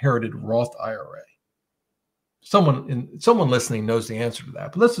an inherited Roth IRA. Someone listening knows the answer to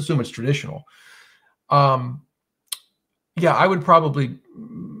that, but let's assume it's traditional. Yeah, I would probably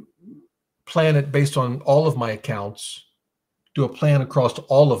plan it based on all of my accounts, do a plan across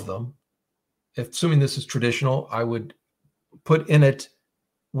all of them. Assuming this is traditional, I would put in it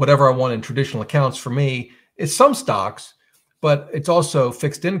whatever I want in traditional accounts. For me, it's some stocks, but it's also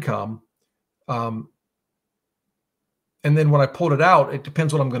fixed income. And then when I pulled it out, it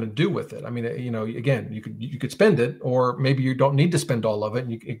depends what I'm going to do with it. I mean, again, you could spend it, or maybe you don't need to spend all of it,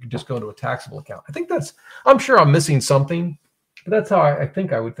 and it could just go into a taxable account. I'm sure I'm missing something, but that's how I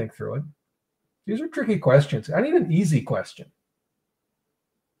think I would think through it. These are tricky questions. I need an easy question.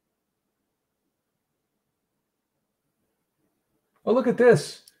 Oh, look at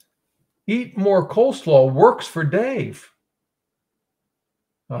this. Eat more coleslaw works for Dave.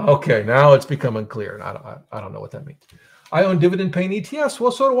 Okay, now it's becoming clear. I don't know what that means. I own dividend-paying ETFs.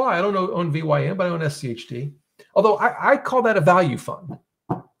 Well, so do I. I don't own VYM, but I own SCHD. Although I call that a value fund.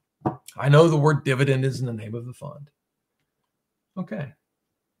 I know the word dividend is in the name of the fund. Okay.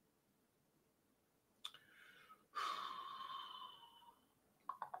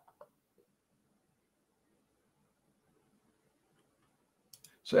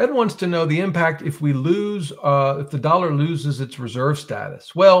 So Ed wants to know the impact if we lose, if the dollar loses its reserve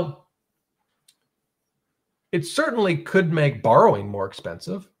status. Well, it certainly could make borrowing more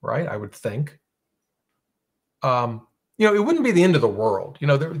expensive, right? I would think. It wouldn't be the end of the world.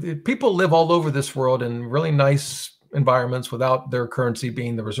 People live all over this world in really nice environments without their currency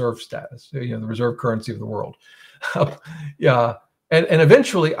being the reserve status, the reserve currency of the world. Yeah. And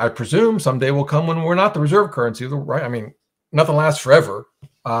eventually, I presume someday will come when we're not the reserve currency of the right. I mean, nothing lasts forever.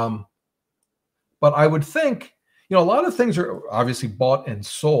 But I would think, a lot of things are obviously bought and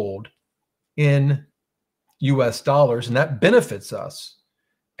sold in US dollars, and that benefits us.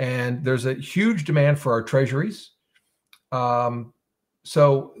 And there's a huge demand for our treasuries.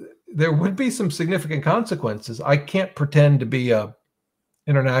 So there would be some significant consequences. I can't pretend to be a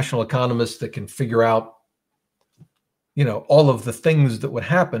international economist that can figure out, all of the things that would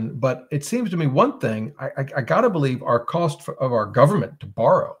happen. But it seems to me one thing, I got to believe our cost of our government to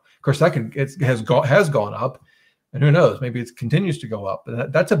borrow. Of course, it has gone up, and who knows, maybe it continues to go up.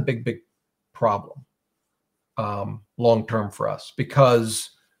 But that's a big, big problem long term for us, because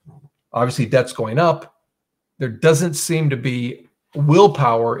obviously debt's going up. There doesn't seem to be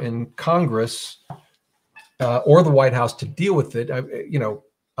willpower in Congress or the White House to deal with it.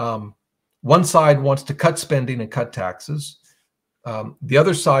 One side wants to cut spending and cut taxes. The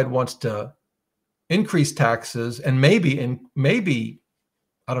other side wants to increase taxes and maybe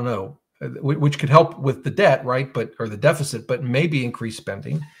I don't know, which could help with the debt, right? Or the deficit, but maybe increase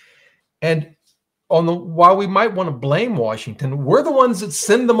spending. And while we might want to blame Washington, we're the ones that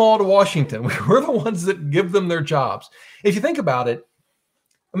send them all to Washington. We're the ones that give them their jobs. If you think about it,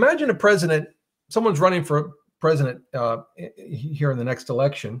 imagine someone's running for president here in the next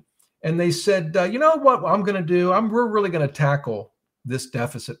election, and they said, you know what I'm going to do? We're really going to tackle this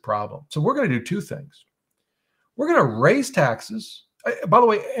deficit problem. So we're going to do two things. We're going to raise taxes, by the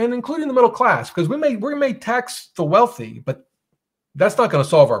way, and including the middle class, because we may tax the wealthy, but that's not going to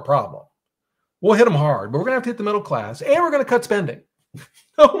solve our problem. We'll hit them hard, but we're going to have to hit the middle class, and we're going to cut spending.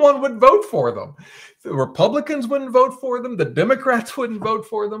 No one would vote for them. The Republicans wouldn't vote for them. The Democrats wouldn't vote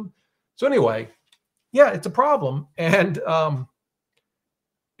for them. So anyway, yeah, it's a problem. And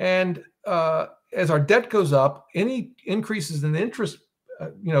as our debt goes up, any increases in the interest,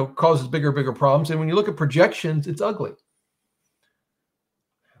 causes bigger problems. And when you look at projections, it's ugly.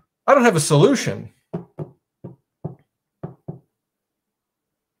 I don't have a solution.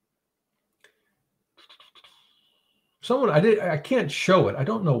 I can't show it. I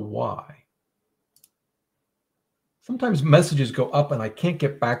don't know why. Sometimes messages go up and I can't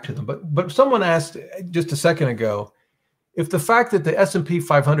get back to them. But someone asked just a second ago, if the fact that the S&P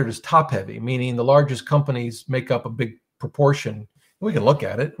 500 is top heavy, meaning the largest companies make up a big proportion, We can look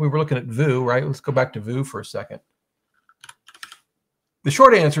at it. We were looking at VU, right? Let's go back to VU for a second. The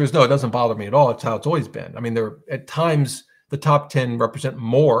short answer is no, it doesn't bother me at all. It's how it's always been. I mean, there at times the top 10 represent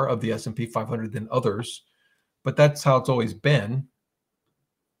more of the S&P 500 than others, but that's how it's always been.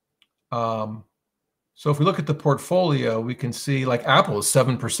 So if we look at the portfolio, we can see like Apple is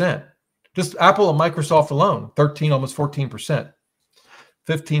 7%. Just Apple and Microsoft alone, 13, almost 14%.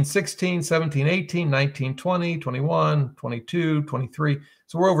 15, 16, 17, 18, 19, 20, 21, 22, 23.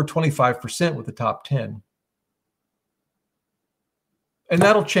 So we're over 25% with the top 10. And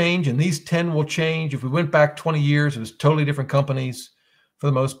that'll change, and these 10 will change. If we went back 20 years, it was totally different companies for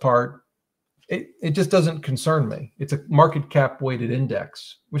the most part. It just doesn't concern me. It's a market cap weighted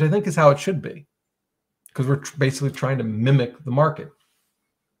index, which I think is how it should be, because we're basically trying to mimic the market.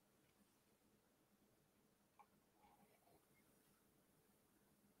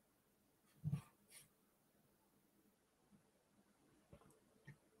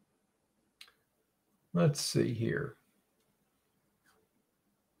 Let's see here.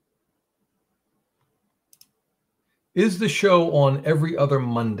 Is the show on every other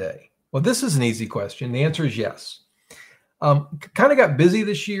Monday? Well, this is an easy question. The answer is yes. Kind of got busy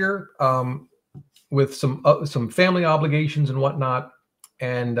this year with some family obligations and whatnot,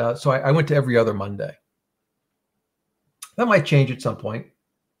 and so I went to every other Monday. That might change at some point,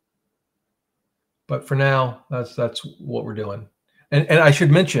 but for now, that's what we're doing. And I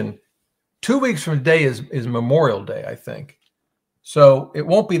should mention, 2 weeks from today is Memorial Day, I think. So it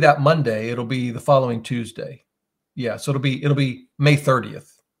won't be that Monday. It'll be the following Tuesday. Yeah, so it'll be May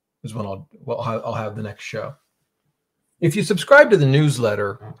 30th is when I'll have the next show. If you subscribe to the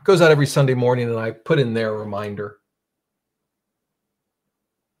newsletter, it goes out every Sunday morning, and I put in there a reminder.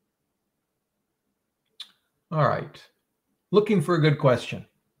 All right. Looking for a good question.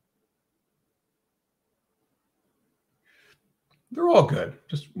 They're all good.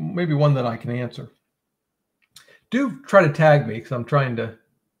 Just maybe one that I can answer. Do try to tag me because I'm trying to.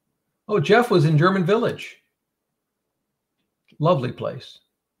 Oh, Jeff was in German Village. Lovely place.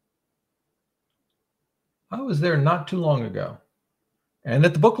 I was there not too long ago. And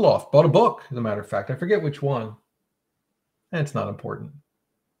at the Book Loft. Bought a book, as a matter of fact. I forget which one. And it's not important.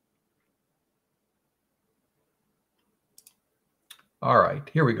 All right,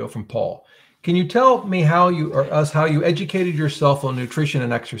 here we go from Paul. Can you tell me how you educated yourself on nutrition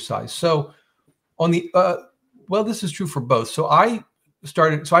and exercise? So on the well, this is true for both. So I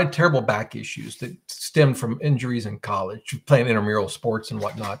had terrible back issues that stemmed from injuries in college, playing intramural sports and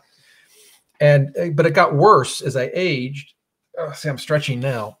whatnot. But it got worse as I aged. See, I'm stretching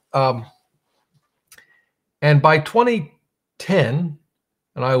now. And by 2010,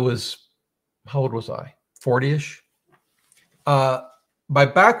 and I was, how old was I? 40-ish. My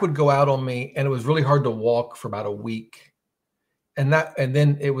back would go out on me, and it was really hard to walk for about a week. And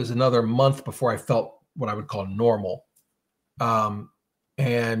then it was another month before I felt what I would call normal.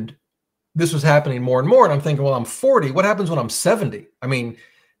 And this was happening more and more. And I'm thinking, well, I'm 40. What happens when I'm 70? I mean,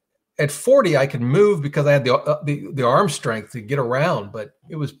 at 40, I could move because I had the arm strength to get around, but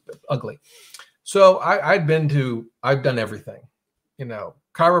it was ugly. So I've done everything,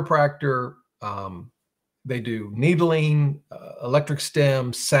 chiropractor. They do needling, electric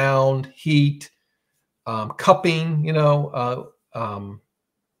stem, sound, heat, cupping,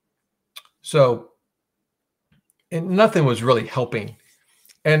 so and nothing was really helping.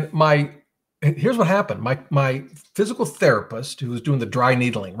 And here's what happened. My physical therapist, who was doing the dry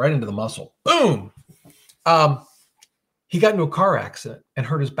needling right into the muscle, boom, he got into a car accident and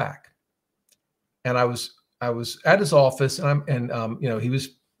hurt his back. And I was at his office, and he was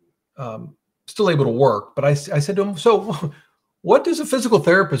still able to work. But I said to him, so what does a physical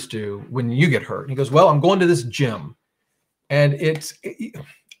therapist do when you get hurt? And he goes, well, I'm going to this gym. And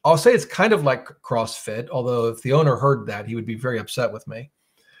I'll say it's kind of like CrossFit, although if the owner heard that, he would be very upset with me.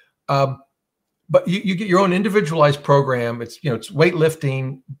 But you get your own individualized program. It's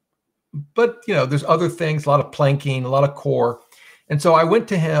weightlifting, but there's other things, a lot of planking, a lot of core. And so I went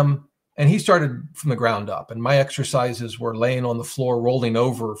to him, and he started from the ground up. And my exercises were laying on the floor, rolling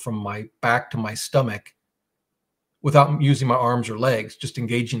over from my back to my stomach without using my arms or legs, just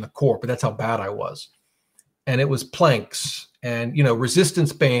engaging the core. But that's how bad I was. And it was planks and,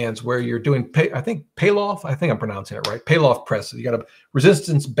 resistance bands where you're doing, Pallof. I think I'm pronouncing it right. Pallof presses. You got a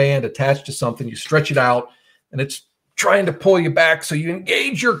resistance band attached to something. You stretch it out, and it's trying to pull you back. So you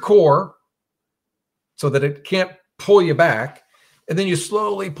engage your core so that it can't pull you back. And then you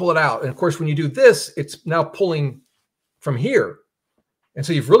slowly pull it out. And of course, when you do this, it's now pulling from here. And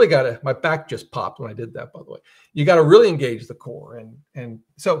so you've really got to, my back just popped when I did that, by the way. You got to really engage the core. And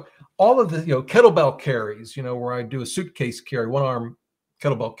so all of the, kettlebell carries, where I do a suitcase carry, one arm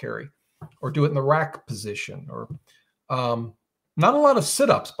kettlebell carry, or do it in the rack position, or not a lot of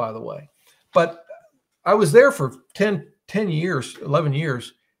sit-ups, by the way. But I was there for 10 years, 11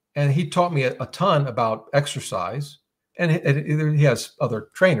 years, and he taught me a ton about exercise. And he has other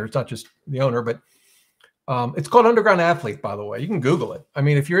trainers, not just the owner, but it's called Underground Athlete, by the way. You can Google it. I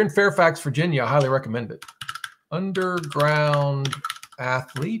mean, if you're in Fairfax, Virginia, I highly recommend it. Underground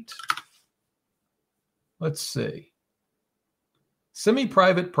Athlete. Let's see.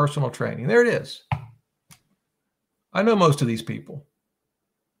 Semi-private personal training. There it is. I know most of these people.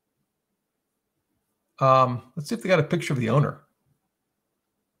 Let's see if they got a picture of the owner.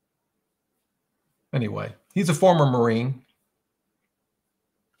 Anyway, he's a former Marine.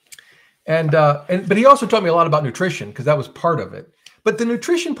 But he also taught me a lot about nutrition, because that was part of it. But the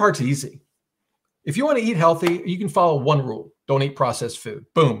nutrition part's easy. If you want to eat healthy, you can follow one rule: don't eat processed food.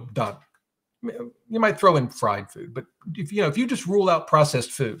 Boom, done. You might throw in fried food, but if you just rule out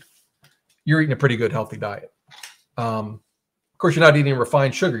processed food, you're eating a pretty good healthy diet. Of course, you're not eating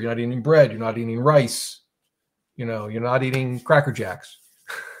refined sugar. You're not eating bread. You're not eating rice. You're not eating Cracker Jacks.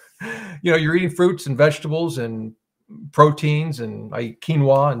 You're eating fruits and vegetables and proteins, and I eat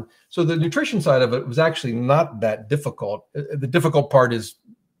quinoa. And so the nutrition side of it was actually not that difficult. The difficult part is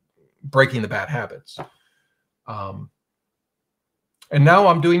breaking the bad habits. And now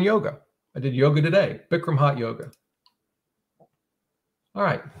I'm doing yoga. I did yoga today, Bikram hot yoga. All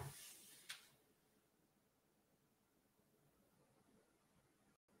right.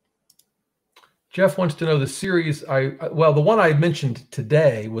 Jeff wants to know the series. The one I mentioned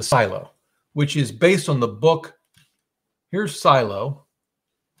today was Silo, which is based on the book. Here's Silo.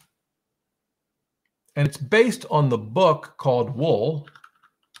 And it's based on the book called Wool,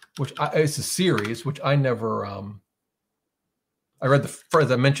 it's a series, which I never, I read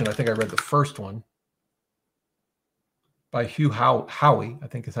as I mentioned, I think I read the first one by Hugh Howey, I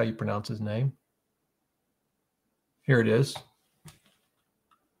think is how you pronounce his name. Here it is.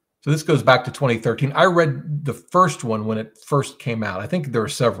 So this goes back to 2013. I read the first one when it first came out. I think there were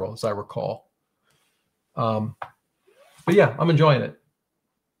several, as I recall. But yeah, I'm enjoying it.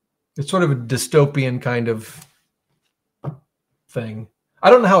 It's sort of a dystopian kind of thing. I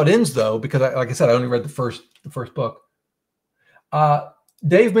don't know how it ends, though, because like I said, I only read the first book.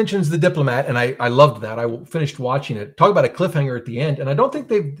 Dave mentions The Diplomat, and I loved that. I finished watching it. Talk about a cliffhanger at the end, and I don't think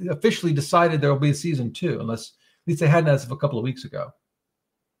they've officially decided there will be a season 2, unless at least they hadn't as of a couple of weeks ago.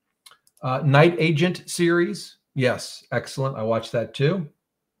 Night Agent series. Yes, excellent. I watched that too.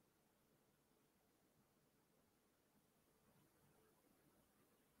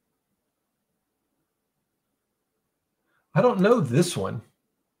 I don't know this one.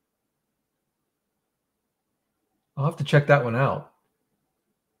 I'll have to check that one out.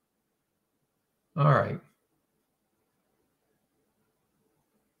 All right.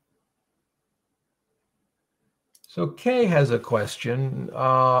 So Kay has a question.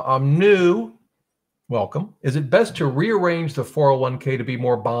 I'm new. Welcome. Is it best to rearrange the 401k to be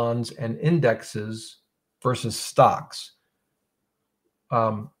more bonds and indexes versus stocks?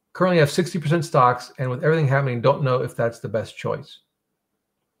 Currently have 60% stocks, and with everything happening, don't know if that's the best choice.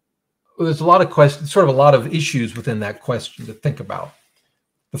 Well, there's a lot of questions, sort of a lot of issues within that question to think about.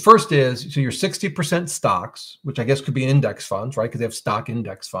 The first is, so you're 60% stocks, which I guess could be index funds, right? Because they have stock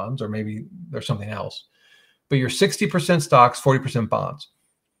index funds, or maybe there's something else. But you're 60% stocks, 40% bonds.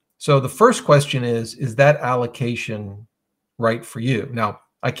 So the first question is that allocation right for you? Now,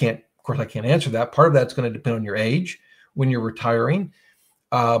 I can't answer that. Part of that's going to depend on your age, when you're retiring.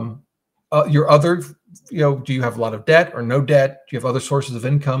 Your other, do you have a lot of debt or no debt? Do you have other sources of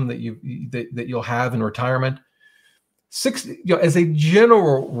income that you'll have in retirement? 60, as a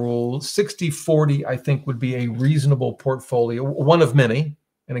general rule, 60-40, I think, would be a reasonable portfolio, one of many.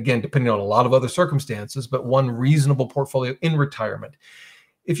 And again, depending on a lot of other circumstances, but one reasonable portfolio in retirement.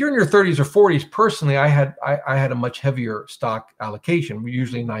 If you're in your 30s or 40s, personally, I had a much heavier stock allocation,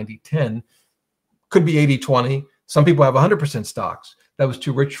 usually 90-10, could be 80-20. Some people have 100% stocks. That was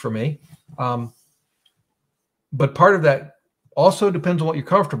too rich for me. But part of that also depends on what you're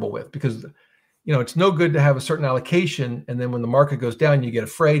comfortable with, because it's no good to have a certain allocation, and then when the market goes down, you get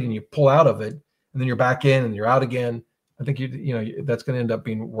afraid and you pull out of it, and then you're back in and you're out again. I think that's going to end up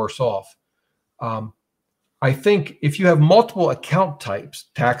being worse off. I think if you have multiple account types,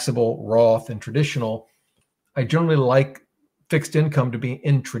 taxable, Roth, and traditional, I generally like fixed income to be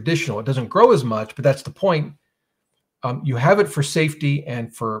in traditional. It doesn't grow as much, but that's the point. You have it for safety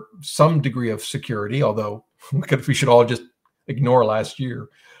and for some degree of security, although we should all just ignore last year.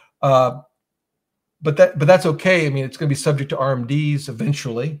 But that's okay. I mean, it's going to be subject to RMDs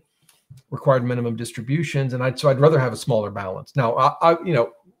eventually, required minimum distributions, and I'd rather have a smaller balance. Now,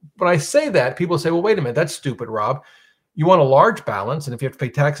 when I say that, people say, well, wait a minute, that's stupid, Rob. You want a large balance, and if you have to pay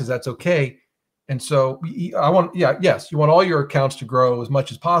taxes, that's okay. And so you want all your accounts to grow as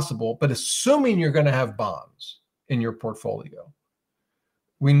much as possible, but assuming you're going to have bonds in your portfolio,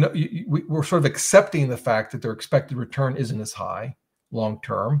 we're sort of accepting the fact that their expected return isn't as high long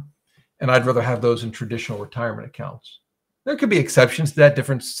term, and I'd rather have those in traditional retirement accounts. There could be exceptions to that,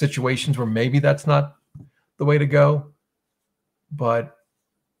 different situations where maybe that's not the way to go, but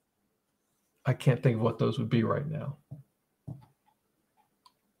I can't think of what those would be right now.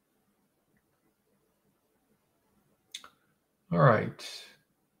 All right.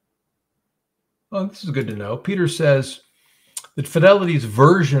 Oh, this is good to know. Peter says that Fidelity's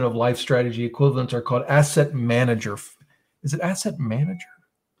version of life strategy equivalents are called asset manager. Is it asset manager?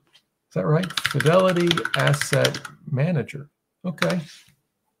 Is that right? Fidelity asset manager. Okay.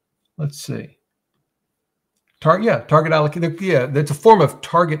 Let's see. Target allocation. Yeah, that's a form of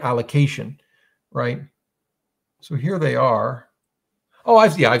target allocation, right? So here they are. Oh,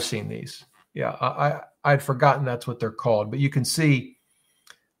 I've seen these. Yeah, I'd forgotten that's what they're called, but you can see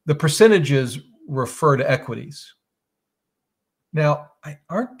the percentages refer to equities. Now,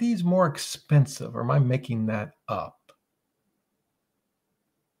 aren't these more expensive, or am I making that up?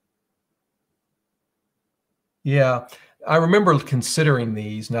 Yeah, I remember considering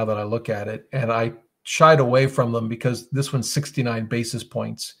these now that I look at it, and I shied away from them because this one's 69 basis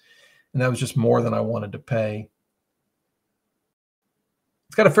points, and that was just more than I wanted to pay.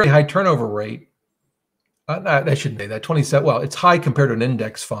 It's got a fairly high turnover rate. I shouldn't say that. 27. Well, it's high compared to an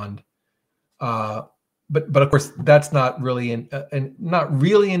index fund, but of course that's not really an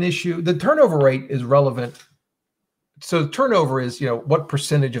issue. The turnover rate is relevant. So turnover is what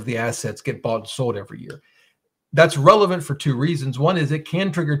percentage of the assets get bought and sold every year. That's relevant for two reasons. One is it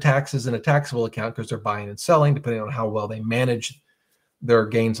can trigger taxes in a taxable account because they're buying and selling, depending on how well they manage their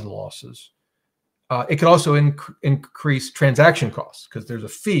gains and losses. It can also increase transaction costs because there's a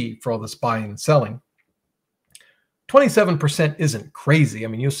fee for all this buying and selling. 27% isn't crazy. I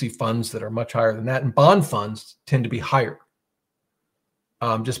mean, you'll see funds that are much higher than that, and bond funds tend to be higher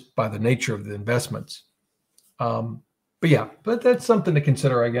just by the nature of the investments. But that's something to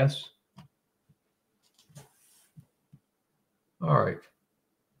consider, I guess. All right.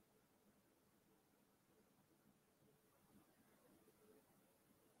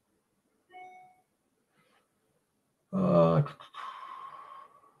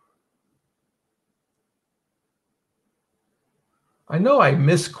 I know I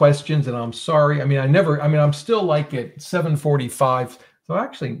miss questions, and I'm sorry. I mean, I'm still like at 7:45, so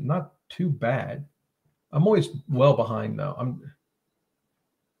actually not too bad. I'm always well behind though.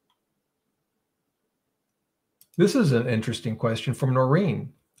 This is an interesting question from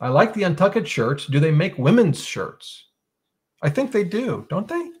Noreen. I like the Untuckit shirts. Do they make women's shirts? I think they do, don't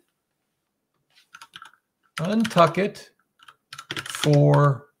they? Untuckit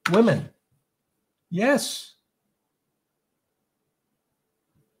for women. Yes.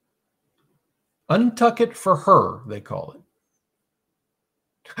 Untuckit for her, they call it.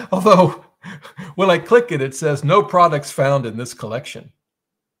 Although, when I click it, it says no products found in this collection.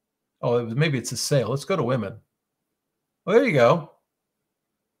 Oh, maybe it's a sale. Let's go to women. Well, there you go.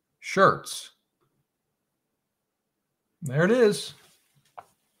 Shirts. There it is.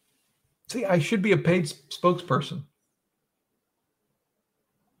 See, I should be a paid spokesperson.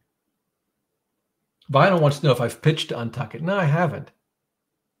 Vinyl wants to know if I've pitched to Untuckit. No, I haven't.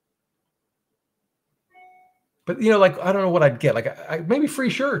 But, I don't know what I'd get. Maybe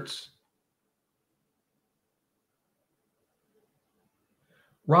free shirts.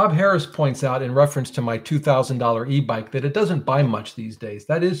 Rob Harris points out in reference to my $2,000 e-bike that it doesn't buy much these days.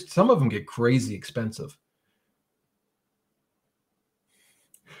 That is, some of them get crazy expensive.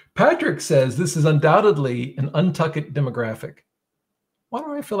 Patrick says this is undoubtedly an Untuckit demographic. Why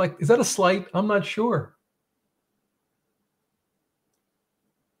do I feel like, is that a slight? I'm not sure.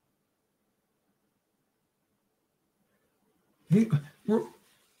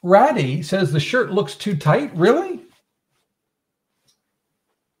 Ratty says the shirt looks too tight. Really?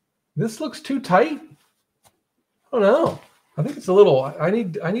 This looks too tight? I don't know. I think it's a little. I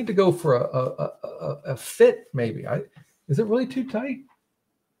need to go for a fit. Maybe. Is it really too tight?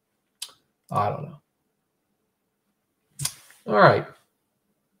 I don't know. All right.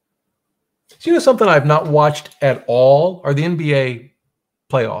 So something I've not watched at all are the NBA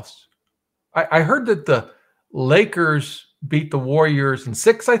playoffs. I heard that the Lakers beat the Warriors in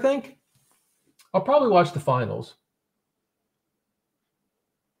 6, I think. I'll probably watch the finals.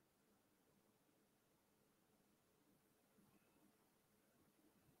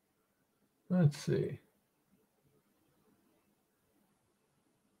 Let's see.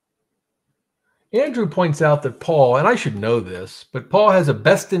 Andrew points out that Paul, and I should know this, but Paul has a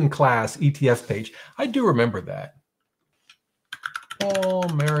best-in-class ETF page. I do remember that. Paul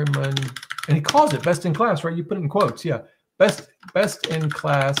Merriman, and he calls it best-in-class, right? You put it in quotes, yeah.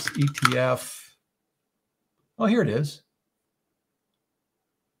 Best-in-class ETF. Oh, here it is.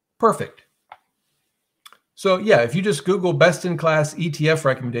 Perfect. So yeah, if you just Google best-in-class ETF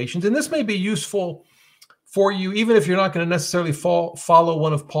recommendations, and this may be useful for you, even if you're not going to necessarily follow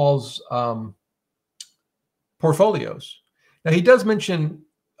one of Paul's portfolios. Now he does mention,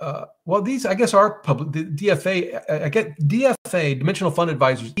 well, these I guess are public. The DFA, I get DFA, Dimensional Fund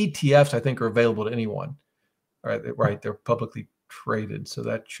Advisors, ETFs, I think are available to anyone. Right, they're publicly traded, so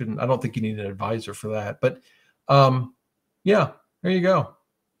that shouldn't. I don't think you need an advisor for that. But yeah, there you go.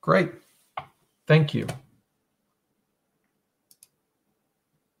 Great, thank you.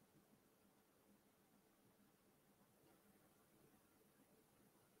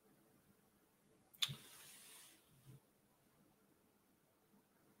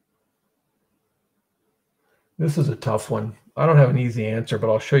 This is a tough one. I don't have an easy answer, but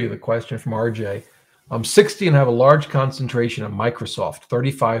I'll show you the question from RJ. I'm 60 and have a large concentration of Microsoft,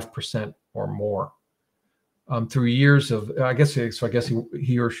 35% or more. Through years of, I guess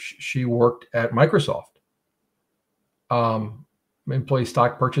he or she worked at Microsoft. Employee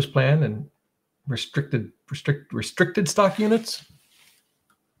stock purchase plan and restricted stock units.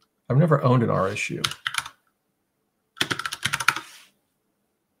 I've never owned an RSU.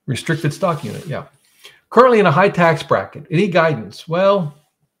 Restricted stock unit, yeah. Currently in a high tax bracket. Any guidance? Well,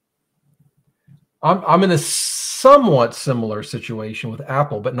 I'm in a somewhat similar situation with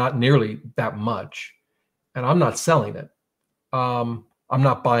Apple, but not nearly that much. And I'm not selling it. I'm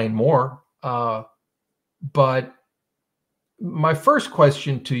not buying more. But my first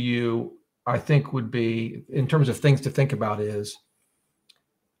question to you, I think, would be, in terms of things to think about, is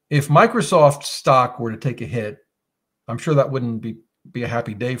if Microsoft stock were to take a hit, I'm sure that wouldn't be a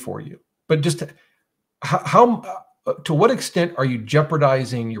happy day for you. But just to what extent are you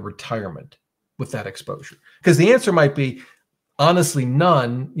jeopardizing your retirement with that exposure? Because the answer might be, honestly,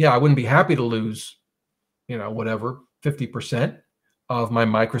 none. Yeah, I wouldn't be happy to lose, whatever, 50% of my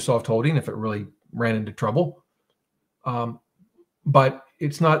Microsoft holding if it really ran into trouble. But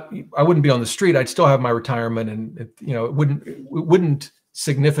it's not, I wouldn't be on the street. I'd still have my retirement, and it wouldn't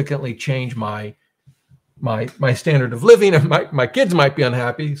significantly change my standard of living. And my kids might be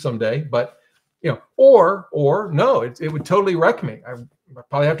unhappy someday, but or no, it would totally wreck me. I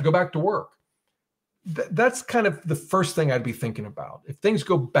probably have to go back to work. That's kind of the first thing I'd be thinking about. If things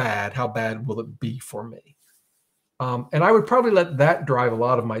go bad, how bad will it be for me? And I would probably let that drive a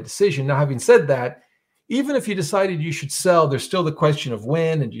lot of my decision. Now, having said that, even if you decided you should sell, there's still the question of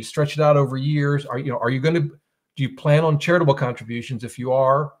when, and do you stretch it out over years? Do you plan on charitable contributions? If you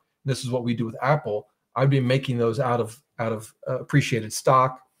are, this is what we do with Apple. I'd be making those out of appreciated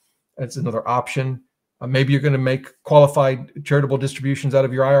stock. That's another option. Maybe you're going to make qualified charitable distributions out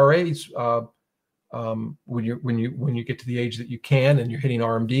of your IRAs when you get to the age that you can and you're hitting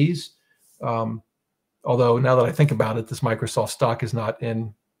RMDs. Although now that I think about it, this Microsoft stock is not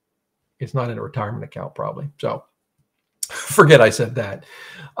in a retirement account probably. So forget I said that.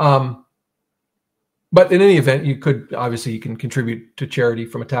 But in any event, you can contribute to charity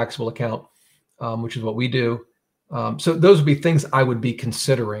from a taxable account, which is what we do. So those would be things I would be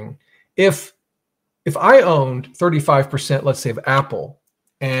considering. If I owned 35%, let's say, of Apple,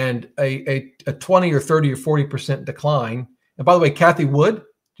 and a 20 or 30 or 40% decline, and by the way, Kathy Wood,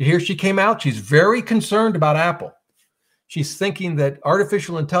 you hear she came out? She's very concerned about Apple. She's thinking that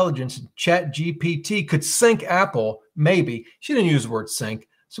artificial intelligence, Chat GPT, could sink Apple. Maybe. She didn't use the word sink,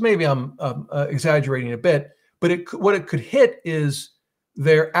 so maybe I'm exaggerating a bit. But what it could hit is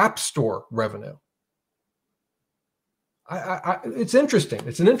their App Store revenue. It's interesting.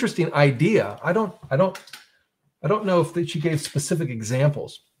 It's an interesting idea. I don't know if she gave specific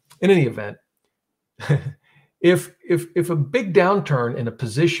examples. In any event, if a big downturn in a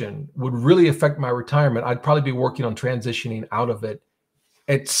position would really affect my retirement, I'd probably be working on transitioning out of it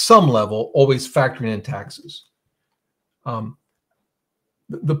at some level, always factoring in taxes.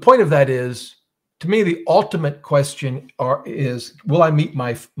 The point of that is, to me, the ultimate question is, will I meet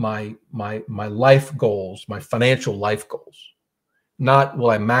my life goals, my financial life goals? Not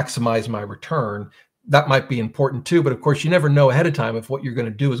will I maximize my return. That might be important too, but of course, you never know ahead of time if what you're going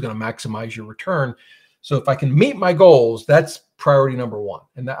to do is going to maximize your return. So if I can meet my goals, that's priority number one.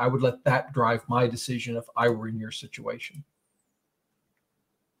 And I would let that drive my decision if I were in your situation.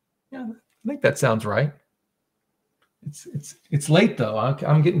 Yeah, I think that sounds right. It's late though.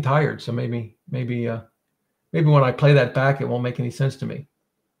 I'm getting tired, so maybe when I play that back, it won't make any sense to me.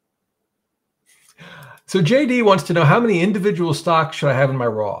 So JD wants to know, how many individual stocks should I have in my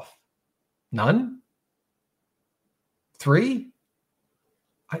Roth? None? 3?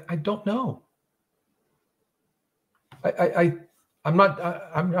 I don't know. I'm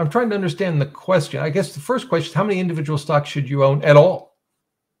trying to understand the question. I guess the first question is, how many individual stocks should you own at all?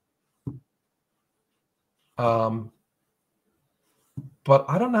 But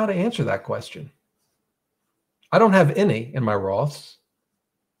I don't know how to answer that question. I don't have any in my Roths.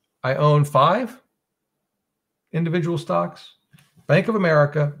 I own 5 individual stocks: Bank of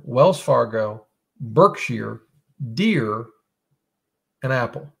America, Wells Fargo, Berkshire, Deere, and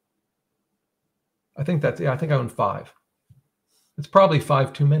Apple. I think I own 5. It's probably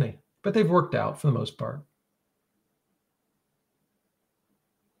 5 too many, but they've worked out for the most part.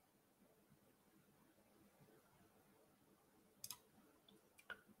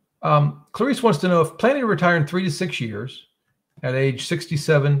 Clarice wants to know, if planning to retire in 3 to 6 years at age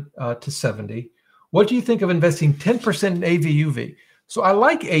 67 to 70, what do you think of investing 10% in AVUV? So I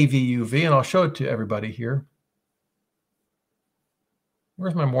like AVUV, and I'll show it to everybody here.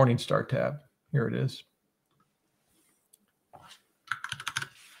 Where's my Morningstar tab? Here it is.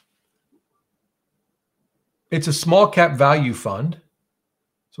 It's a small cap value fund.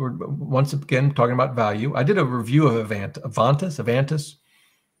 So we're once again talking about value. I did a review of Avantis.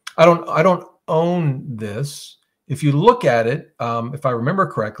 I don't own this. If you look at it, if I remember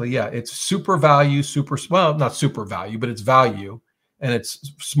correctly, yeah, it's super value, well, not super value, but it's value, and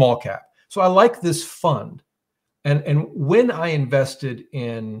it's small cap. So I like this fund. And when I invested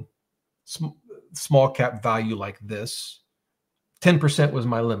in small cap value like this, 10% was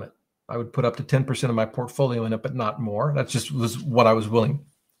my limit. I would put up to 10% of my portfolio in it, but not more. That just was what I was willing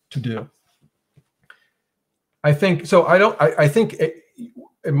to do. I think so. I think,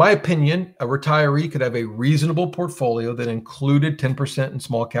 in my opinion, a retiree could have a reasonable portfolio that included 10% in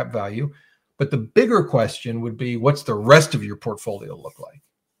small cap value. But the bigger question would be, what's the rest of your portfolio look like?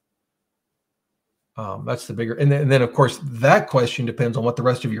 That's the bigger. And then, of course, that question depends on what the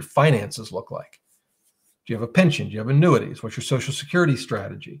rest of your finances look like. Do you have a pension? Do you have annuities? What's your Social Security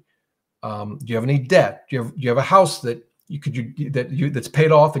strategy? Do you have any debt? Do you have a house that that's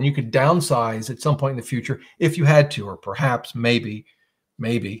paid off and you could downsize at some point in the future if you had to, or perhaps maybe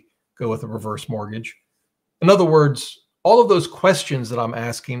go with a reverse mortgage? In other words, all of those questions that I'm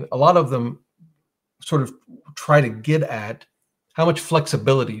asking, a lot of them sort of try to get at, how much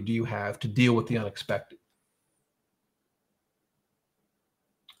flexibility do you have to deal with the unexpected?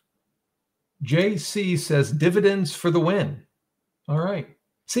 JC says, dividends for the win. All right.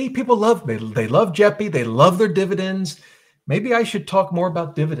 See, people they love JEPI. They love their dividends. Maybe I should talk more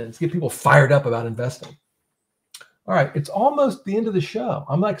about dividends, get people fired up about investing. All right. It's almost the end of the show.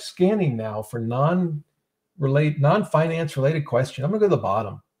 I'm like scanning now for non-finance related question. I'm going to go to the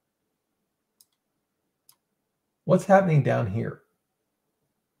bottom. What's happening down here?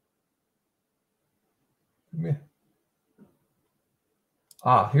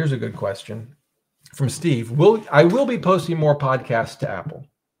 Here's a good question from Steve. I will be posting more podcasts to Apple,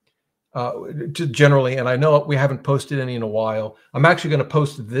 generally, and I know we haven't posted any in a while. I'm actually going to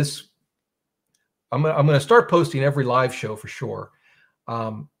post this. I'm going to start posting every live show for sure.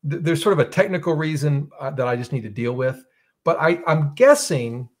 There's sort of a technical reason that I just need to deal with, but I'm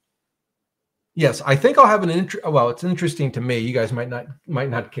guessing. Yes, I think I'll have it's interesting to me. You guys might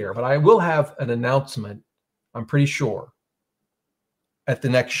not care, but I will have an announcement, I'm pretty sure, at the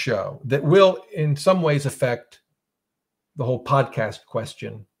next show that will in some ways affect the whole podcast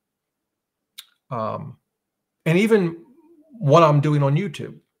question. And even what I'm doing on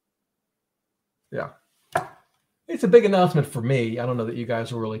YouTube. Yeah. It's a big announcement for me. I don't know that you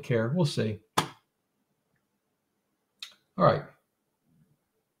guys will really care. We'll see. All right.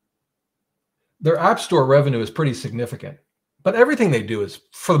 Their App Store revenue is pretty significant, but everything they do is,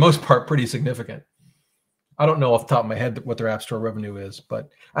 for the most part, pretty significant. I don't know off the top of my head what their App Store revenue is,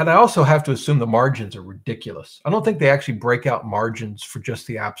 and I also have to assume the margins are ridiculous. I don't think they actually break out margins for just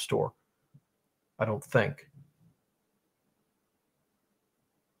the App Store. I don't think.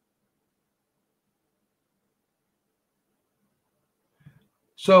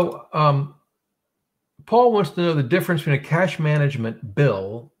 So Paul wants to know the difference between a cash management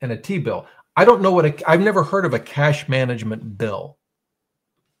bill and a T-bill. I don't know I've never heard of a cash management bill.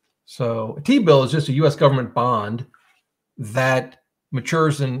 So a T-bill is just a U.S. government bond that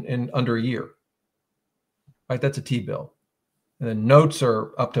matures in under a year. Right? That's a T-bill. And then notes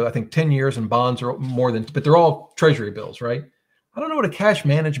are up to, I think, 10 years, and bonds are more than, but they're all treasury bills, right? I don't know what a cash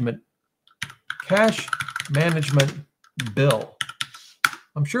management bill.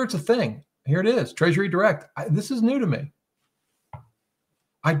 I'm sure it's a thing. Here it is, Treasury Direct. This is new to me.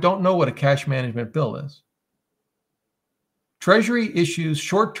 I don't know what a cash management bill is. Treasury issues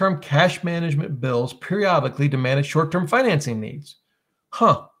short-term cash management bills periodically to manage short-term financing needs.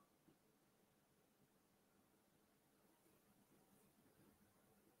 Huh.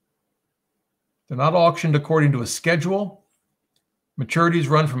 They're not auctioned according to a schedule. Maturities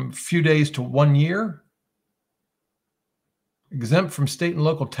run from a few days to 1 year. Exempt from state and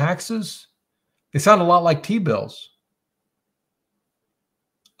local taxes. They sound a lot like T-bills.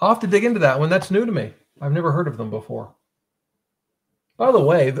 I'll have to dig into that one. That's new to me. I've never heard of them before. By the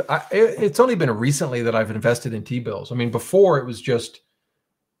way, it's only been recently that I've invested in T-bills. I mean, before it was just,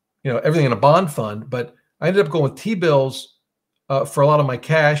 everything in a bond fund, but I ended up going with T-bills for a lot of my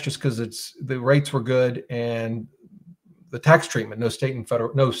cash just because the rates were good and the tax treatment, no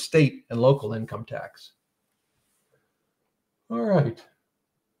state and local income tax. All right.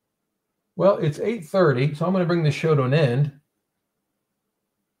 Well, it's 8:30, so I'm going to bring the show to an end.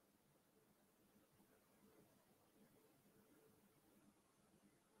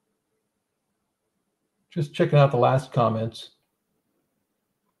 Just checking out the last comments.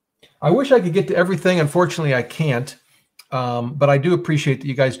 I wish I could get to everything. Unfortunately, I can't. But I do appreciate that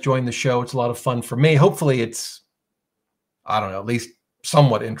you guys joined the show. It's a lot of fun for me. Hopefully it's, I don't know, at least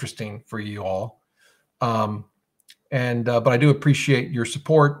somewhat interesting for you all. But I do appreciate your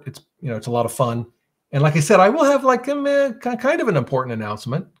support. It's a lot of fun. And like I said, I will have kind of an important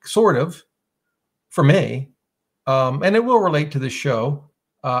announcement, sort of, for me. And it will relate to this show.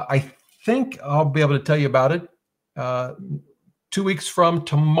 I think I'll be able to tell you about it 2 weeks from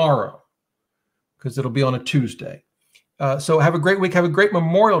tomorrow, because it'll be on a Tuesday. So have a great week. Have a great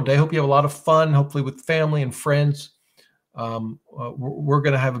Memorial Day. Hope you have a lot of fun, hopefully with family and friends. We're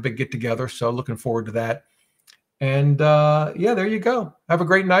going to have a big get together. So looking forward to that. And there you go. Have a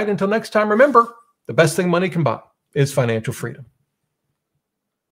great night. Until next time, remember, the best thing money can buy is financial freedom.